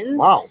conversations.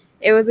 Wow.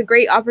 It was a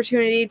great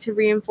opportunity to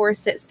reinforce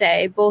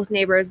sit-stay. Both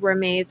neighbors were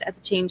amazed at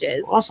the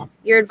changes. Awesome.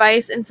 Your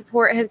advice and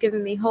support have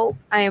given me hope.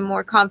 I am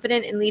more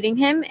confident in leading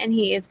him, and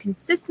he is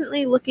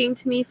consistently looking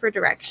to me for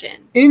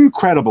direction.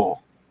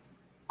 Incredible.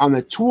 On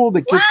the tool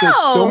that gets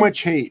us so Wow.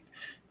 much hate,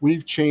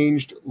 we've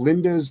changed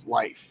Linda's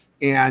life.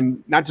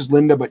 And not just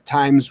Linda, but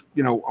times,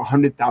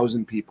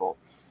 100,000 people.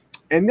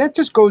 And that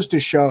just goes to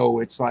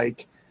show it's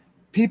like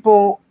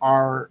people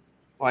are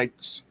like,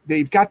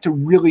 they've got to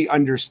really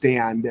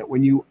understand that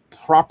when you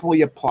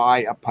properly apply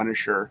a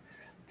punisher,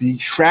 the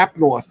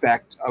shrapnel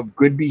effect of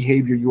good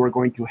behavior you are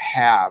going to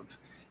have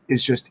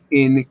is just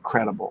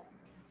incredible.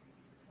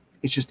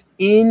 It's just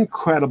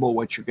incredible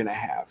what you're going to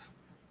have.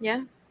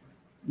 Yeah.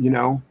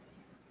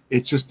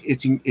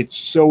 It's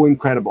so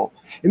incredible.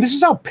 And this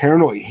is how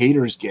paranoid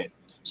haters get.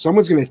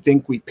 Someone's going to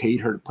think we paid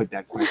her to put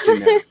that question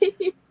there.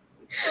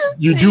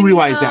 You do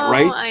realize that,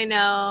 right? I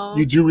know.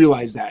 You do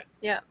realize that.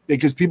 Yeah.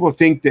 Because people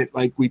think that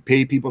like we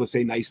pay people to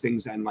say nice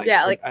things and like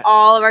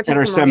all of our at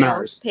our testimonials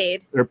seminars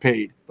paid. They're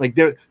paid. Like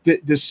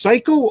the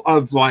cycle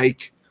of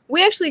like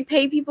We actually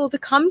pay people to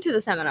come to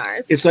the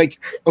seminars. it's like,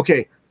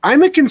 okay,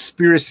 I'm a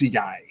conspiracy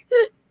guy.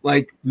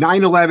 Like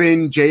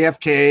 9/11,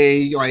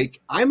 JFK, like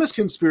I'm a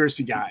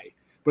conspiracy guy.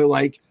 But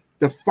like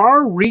the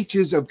far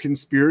reaches of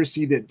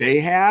conspiracy that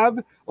they have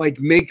like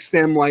makes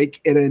them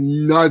like at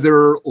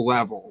another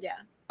level. Yeah.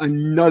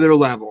 Another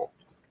level.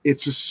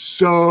 It's just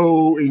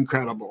so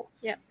incredible.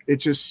 Yeah.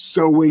 It's just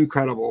so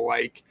incredible.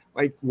 Like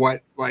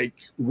what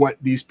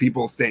these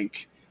people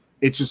think.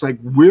 It's just like,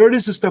 where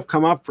does this stuff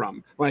come up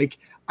from? Like,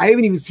 I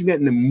haven't even seen that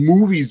in the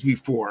movies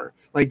before.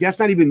 Like, that's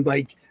not even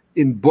like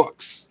in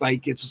books.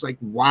 Like, it's just like,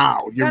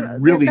 wow, you're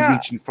really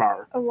reaching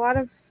far. A lot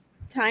of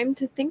time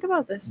to think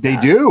about this stuff. They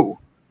do.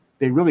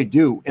 They really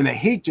do. And the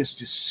hate just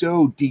is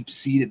so deep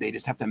seated. They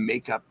just have to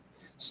make up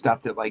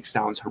stuff that like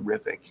sounds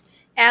horrific.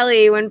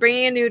 Allie, when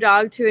bringing a new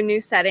dog to a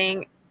new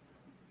setting,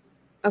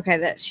 okay,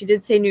 that she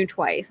did say new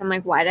twice. I'm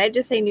like, why did I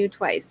just say new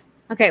twice?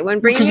 Okay,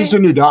 Because it's a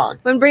new dog.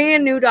 When bringing a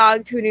new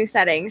dog to a new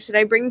setting, should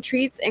I bring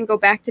treats and go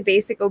back to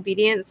basic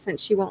obedience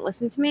since she won't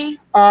listen to me?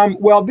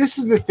 Well, this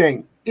is the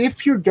thing.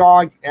 If your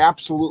dog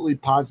absolutely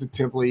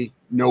positively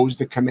knows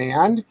the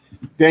command,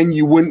 then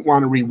you wouldn't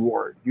want to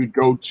reward. You'd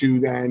go to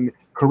then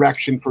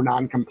correction for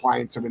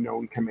non-compliance of a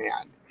known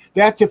command.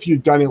 That's if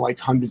you've done it like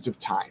hundreds of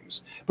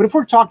times. But if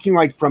we're talking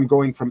like from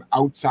going from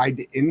outside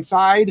to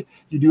inside,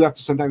 you do have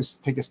to sometimes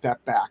take a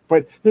step back.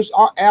 But there's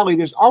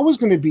always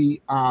going to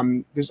be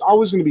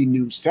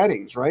new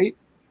settings, right?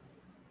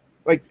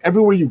 Like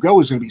everywhere you go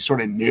is going to be sort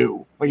of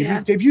new.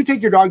 Like if you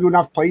take your dog to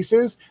enough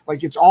places,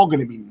 like it's all going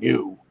to be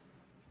new.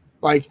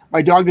 Like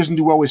my dog doesn't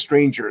do well with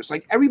strangers.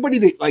 Like everybody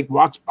that like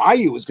walks by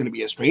you is going to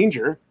be a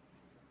stranger.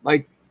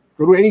 Like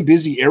go to any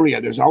busy area,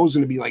 there's always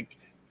going to be like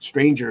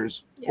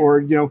strangers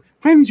or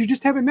friends you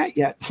just haven't met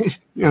yet.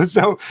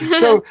 So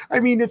I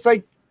mean it's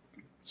like,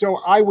 so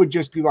I would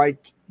just be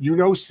like,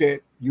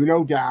 sit,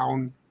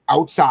 down,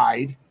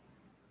 outside,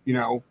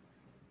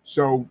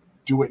 so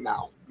do it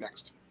now.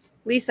 Next.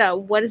 Lisa,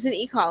 what is an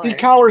e-collar?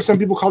 E-collar, some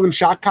people call them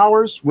shock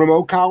collars,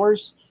 remote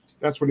collars.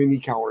 That's what an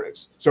e-collar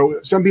is. So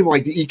some people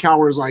like the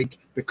e-collar is like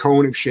the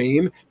cone of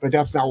shame, but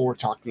that's not what we're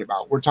talking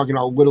about. We're talking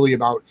about literally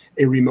about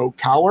a remote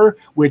collar,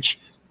 which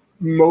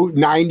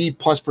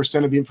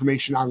 90+% of the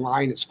information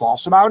online is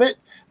false about it.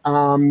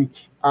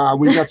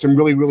 We've got some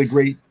really, really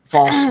great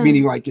false,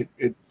 meaning like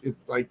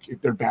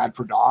if they're bad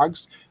for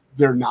dogs.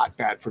 They're not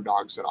bad for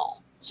dogs at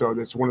all. So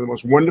that's one of the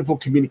most wonderful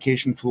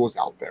communication tools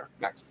out there.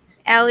 Next.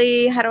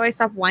 Allie, how do I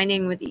stop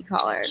whining with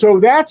e-collar? So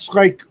that's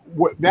like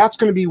that's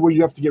going to be where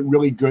you have to get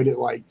really good at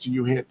like, do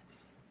you hit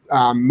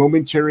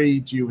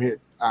momentary? Do you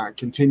hit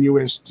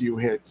continuous? Do you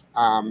hit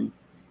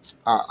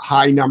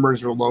high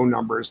numbers or low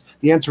numbers?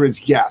 The answer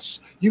is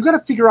yes. You got to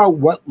figure out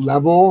what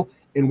level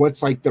and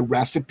what's like the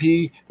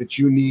recipe that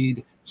you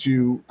need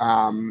to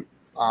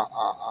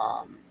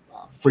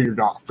for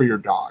your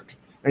dog.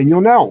 and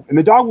you'll know. And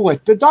the dog will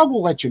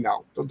let you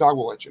know. The dog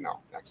will let you know.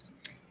 Next.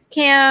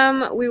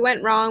 Cam, we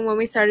went wrong when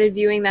we started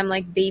viewing them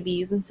like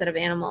babies instead of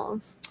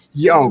animals.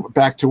 Yo,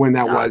 back to when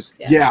that Dogs, was.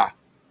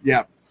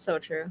 Yeah. So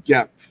true.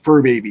 Yeah,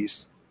 fur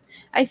babies.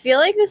 I feel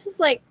like this is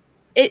like,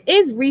 it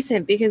is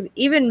recent because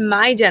even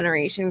my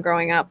generation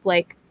growing up,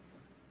 like,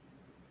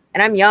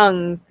 and I'm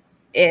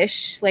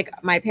young-ish, like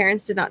my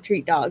parents did not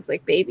treat dogs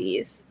like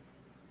babies.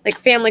 Like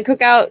family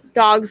cookout,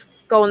 dogs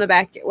go in the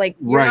back, like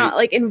you're not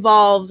like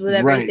involved with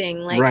everything.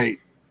 Like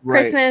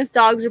Christmas,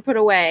 dogs are put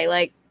away.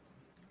 Like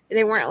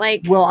they weren't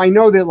like. Well, I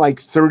know that like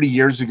 30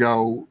 years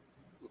ago.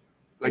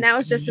 Like, and that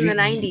was just in the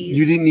 90s.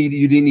 You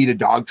didn't need a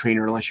dog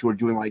trainer unless you were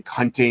doing like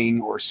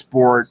hunting or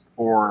sport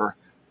or,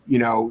 you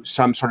know,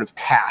 some sort of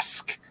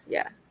task.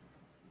 Yeah.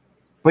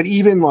 But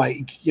even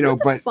like, you know,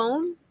 but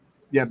phone.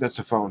 Yeah, that's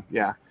a phone.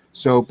 Yeah.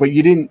 So, but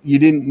you didn't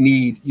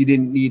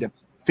need a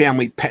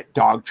family pet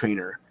dog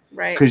trainer,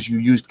 right? Because you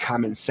used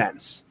common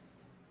sense,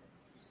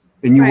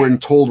 and you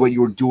weren't told what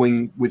you were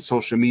doing with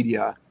social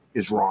media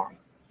is wrong.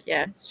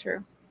 Yeah, it's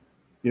true.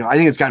 You know, I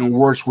think it's gotten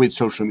worse with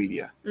social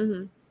media.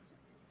 Mm-hmm.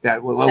 That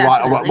a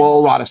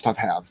lot of stuff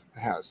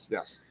has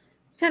yes.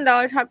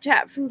 $10 top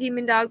chat from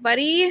Demon Dog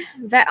Buddy.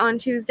 Vet on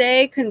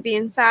Tuesday, couldn't be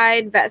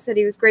inside. Vet said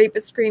he was great,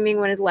 but screaming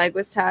when his leg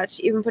was touched.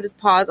 Even put his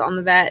paws on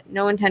the vet.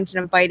 No intention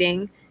of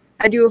biting.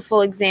 I do a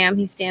full exam.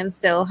 He stands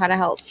still. How to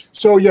help?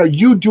 So yeah,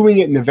 you doing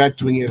it and the vet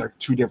doing it are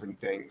two different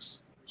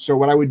things. So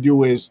what I would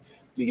do is,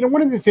 you know,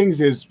 one of the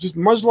things is just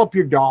muzzle up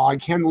your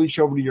dog, hand the leash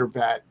over to your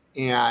vet,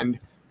 and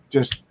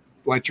just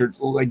let your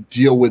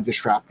deal with the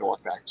shrapnel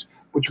effects.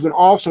 What you can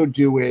also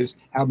do is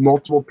have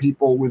multiple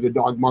people with the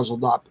dog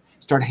muzzled up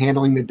start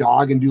handling the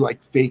dog and do like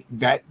fake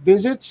vet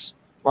visits,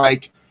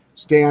 like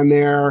stand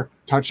there,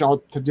 touch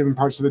out to different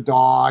parts of the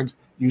dog,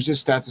 use a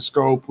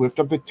stethoscope, lift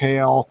up the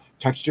tail,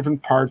 touch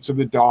different parts of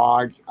the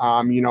dog,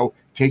 you know,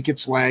 take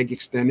its leg,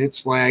 extend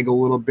its leg a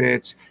little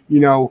bit, you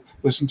know,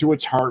 listen to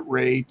its heart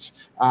rate,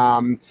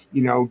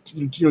 you know,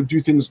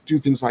 do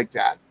things like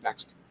that.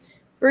 Next.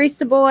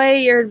 Barista Boy,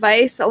 your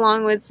advice,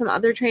 along with some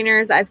other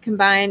trainers I've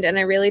combined, and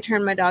I really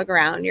turned my dog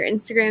around. Your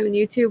Instagram and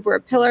YouTube were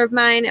a pillar of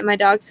mine and my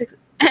dog's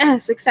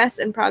success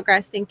and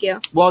progress. Thank you.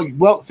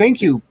 Well,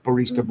 thank you,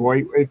 Barista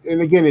Boy.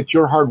 And again, it's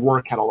your hard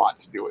work had a lot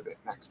to do with it.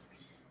 Next.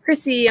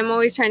 Chrissy, I'm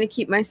always trying to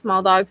keep my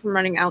small dog from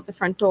running out the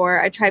front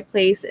door. I try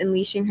place and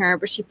leashing her,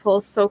 but she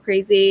pulls so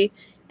crazy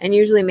and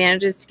usually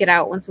manages to get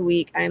out once a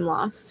week. I am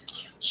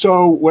lost.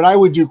 So what I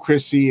would do,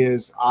 Chrissy,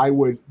 is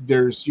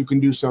you can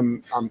do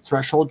some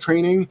threshold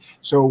training.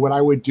 So what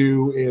I would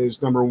do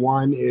is, number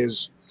one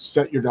is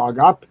set your dog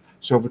up.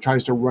 So if it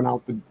tries to run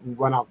out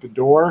the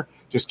door,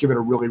 just give it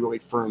a really, really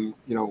firm,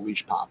 you know,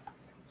 leash pop.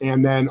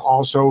 And then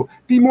also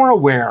be more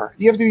aware.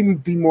 You have to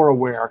be more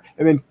aware,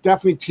 and then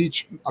definitely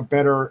teach a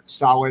better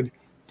solid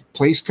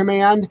place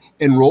command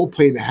and role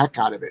play the heck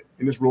out of it.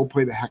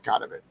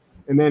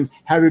 And then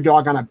have your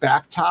dog on a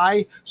back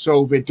tie.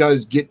 So if it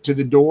does get to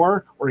the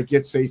door or it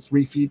gets, say,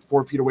 3 feet,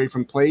 4 feet away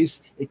from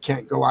place, it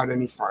can't go out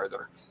any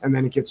farther. And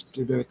then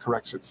it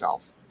corrects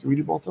itself. Do we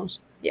do both those?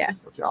 Yeah.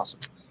 Okay,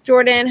 awesome.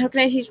 Jordan, how can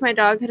I teach my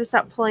dog how to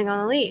stop pulling on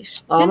a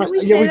leash? I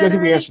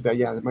think we answered that.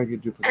 Yeah, that might be a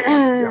duplicate.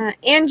 Yeah.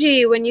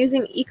 Angie, when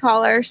using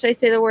e-collar, should I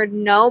say the word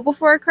no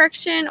before a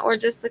correction or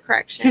just the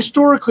correction?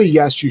 Historically,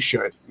 yes, you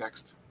should.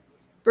 Next.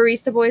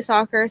 Barista Boy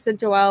Soccer, said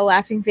Joelle,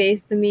 laughing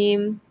face, the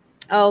meme.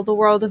 Oh, the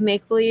world of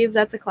make-believe.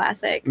 That's a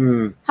classic.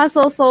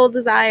 Hustle, Soul,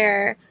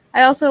 Desire.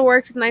 I also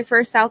worked with my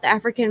first South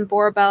African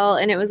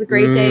Borbell, and it was a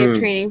great day of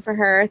training for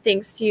her.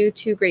 Thanks to you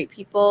two great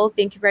people.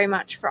 Thank you very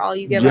much for all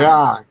you give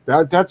us.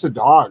 Yeah, that's a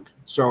dog.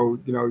 So,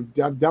 you know,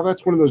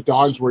 that's one of those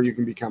dogs where you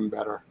can become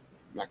better.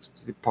 Next.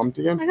 You pumped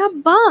again? I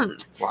got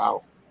bumped.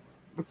 Wow.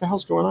 What the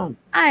hell's going on?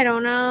 I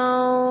don't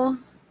know.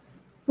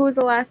 Who was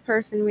the last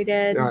person we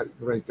did? Yeah,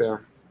 right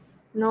there.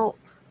 Nope.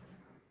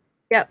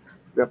 Yep.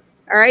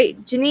 All right,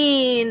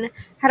 Janine,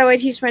 how do I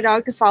teach my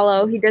dog to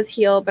follow? He does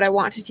heel, but I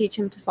want to teach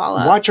him to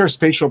follow. Watch our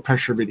spatial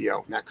pressure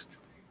video. Next.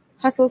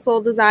 Hustle,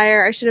 Soul,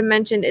 Desire. I should have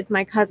mentioned it's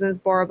my cousin's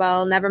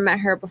Borbell. Never met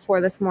her before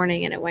this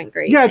morning, and it went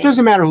great. Yeah, Thanks. It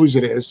doesn't matter whose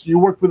it is. You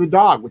worked with a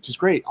dog, which is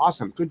great.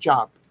 Awesome. Good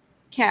job.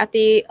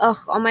 Kathy,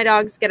 all my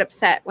dogs get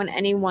upset when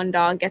any one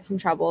dog gets in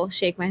trouble.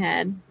 Shake my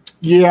head.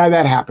 Yeah,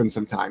 that happens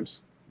sometimes.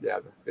 Yeah,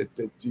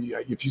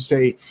 if you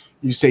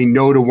say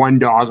no to one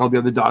dog, all the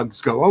other dogs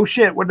go, oh,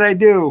 shit, what did I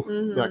do?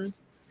 Next.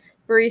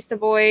 Barista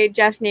Boy,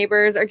 Jeff's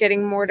neighbors are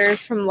getting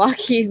mortars from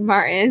Lockheed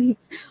Martin.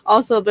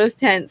 Also, those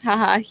tents,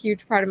 haha,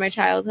 huge part of my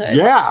childhood.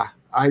 Yeah,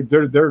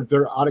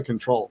 they're out of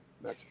control.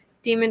 Next.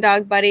 Demon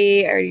Dog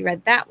Buddy, I already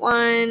read that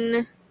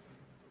one.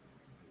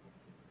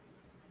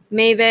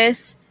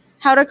 Mavis,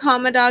 how to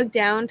calm a dog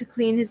down to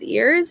clean his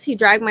ears. He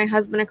dragged my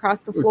husband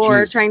across the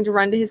floor trying to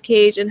run to his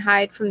cage and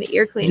hide from the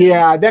ear cleaning.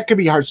 Yeah, that could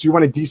be hard. So you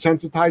want to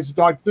desensitize the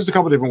dog? There's a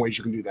couple different ways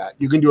you can do that.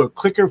 You can do a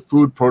clicker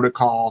food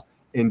protocol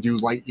and do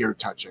light ear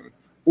touching.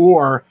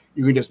 Or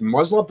you can just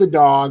muzzle up the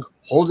dog,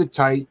 hold it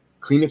tight,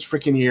 clean its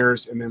freaking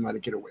ears, and then let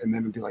it get away. And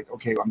then be like,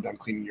 okay, I'm done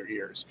cleaning your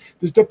ears.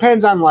 This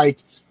depends on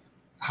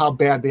how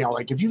bad they are.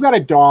 Like if you've got a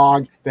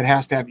dog that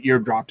has to have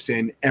eardrops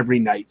in every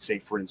night, say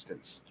for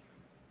instance,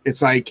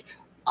 it's like,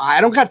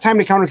 I don't got time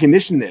to counter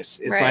condition this.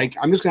 It's like,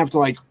 I'm just gonna have to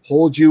like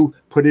hold you,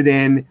 put it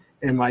in,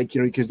 and like,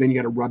 you know, because then you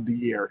got to rub the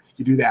ear.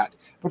 You do that.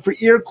 But for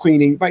ear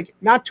cleaning, like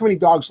not too many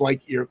dogs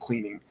like ear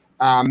cleaning.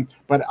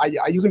 But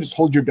you can just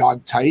hold your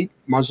dog tight,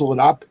 muzzle it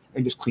up,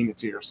 and just clean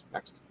its ears.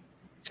 Next.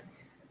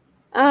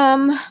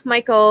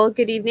 Michael,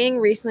 good evening.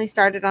 Recently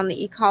started on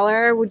the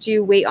e-collar. Would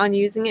you wait on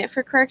using it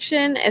for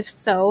correction? If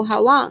so,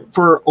 how long?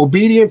 For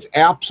obedience,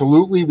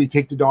 absolutely. We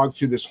take the dog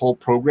through this whole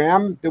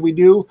program that we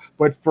do.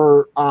 But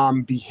for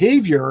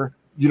behavior,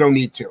 you don't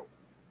need to.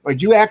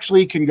 Like you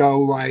actually can go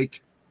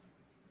like,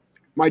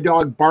 my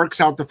dog barks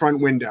out the front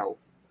window.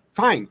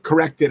 Fine,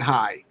 correct it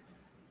high.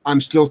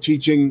 I'm still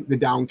teaching the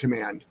down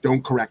command.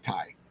 Don't correct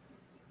high.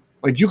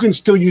 Like you can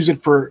still use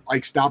it for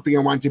like stopping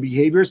unwanted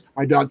behaviors.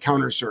 My dog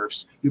counter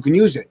surfs. You can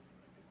use it.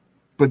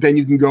 But then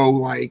you can go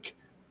like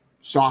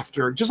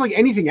softer, just like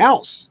anything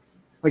else.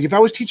 Like if I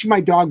was teaching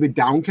my dog the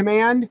down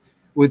command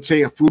with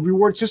say a food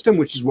reward system,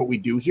 which is what we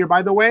do here,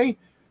 by the way,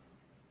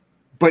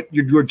 but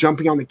you're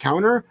jumping on the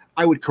counter,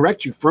 I would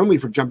correct you firmly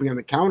for jumping on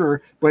the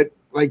counter. But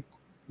like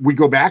we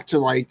go back to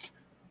like,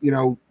 you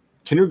know,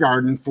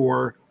 kindergarten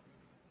for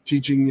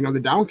teaching, you know, the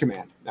down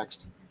command.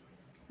 Next.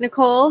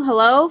 Nicole,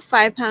 hello.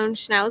 5-pound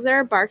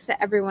schnauzer barks at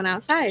everyone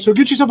outside. So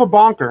get yourself a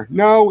bonker.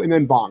 No, and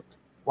then bonk.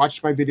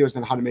 Watch my videos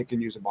on how to make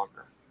and use a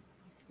bonker.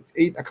 It's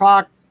 8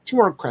 o'clock. 2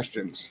 more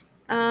questions.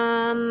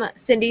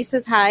 Cindy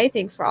says hi.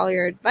 Thanks for all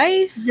your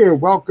advice. You're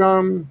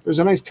welcome. There's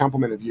a nice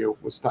compliment of you.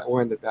 We'll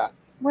end at that.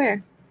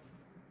 Where?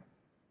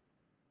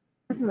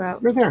 What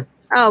about? Right there.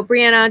 Oh,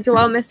 Brianna,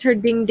 Joelle missed her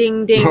ding,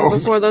 ding, ding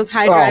before those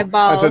high drive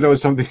balls. I thought that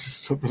was something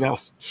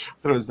else. I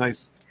thought it was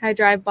nice. High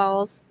drive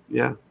balls.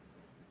 Yeah.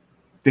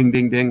 Ding,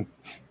 ding, ding.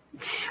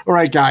 All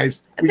right,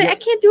 guys. I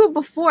can't do it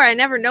before. I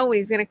never know when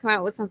he's going to come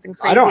out with something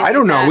crazy. I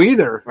don't know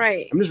either.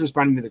 Right. I'm just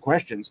responding to the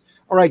questions.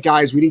 All right,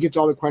 guys. We didn't get to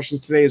all the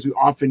questions today, as we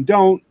often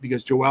don't,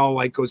 because Joelle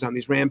like goes on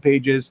these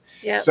rampages.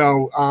 Yeah.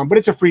 So, but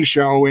it's a free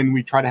show, and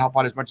we try to help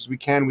out as much as we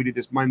can. We do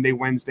this Monday,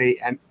 Wednesday,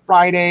 and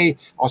Friday.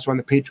 Also on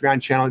the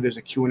Patreon channel, there's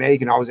a Q&A. You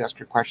can always ask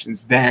your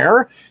questions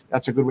there.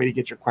 That's a good way to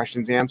get your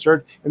questions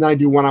answered. And then I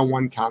do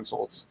one-on-one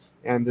consults.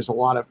 And there's a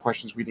lot of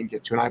questions we didn't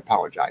get to, and I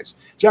apologize.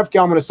 Jeff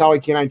Gelman of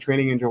Solid Canine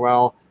Training and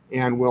Joelle,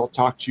 and we'll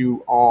talk to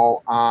you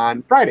all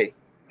on Friday.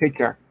 Take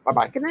care.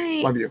 Bye-bye. Good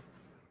night. Love you.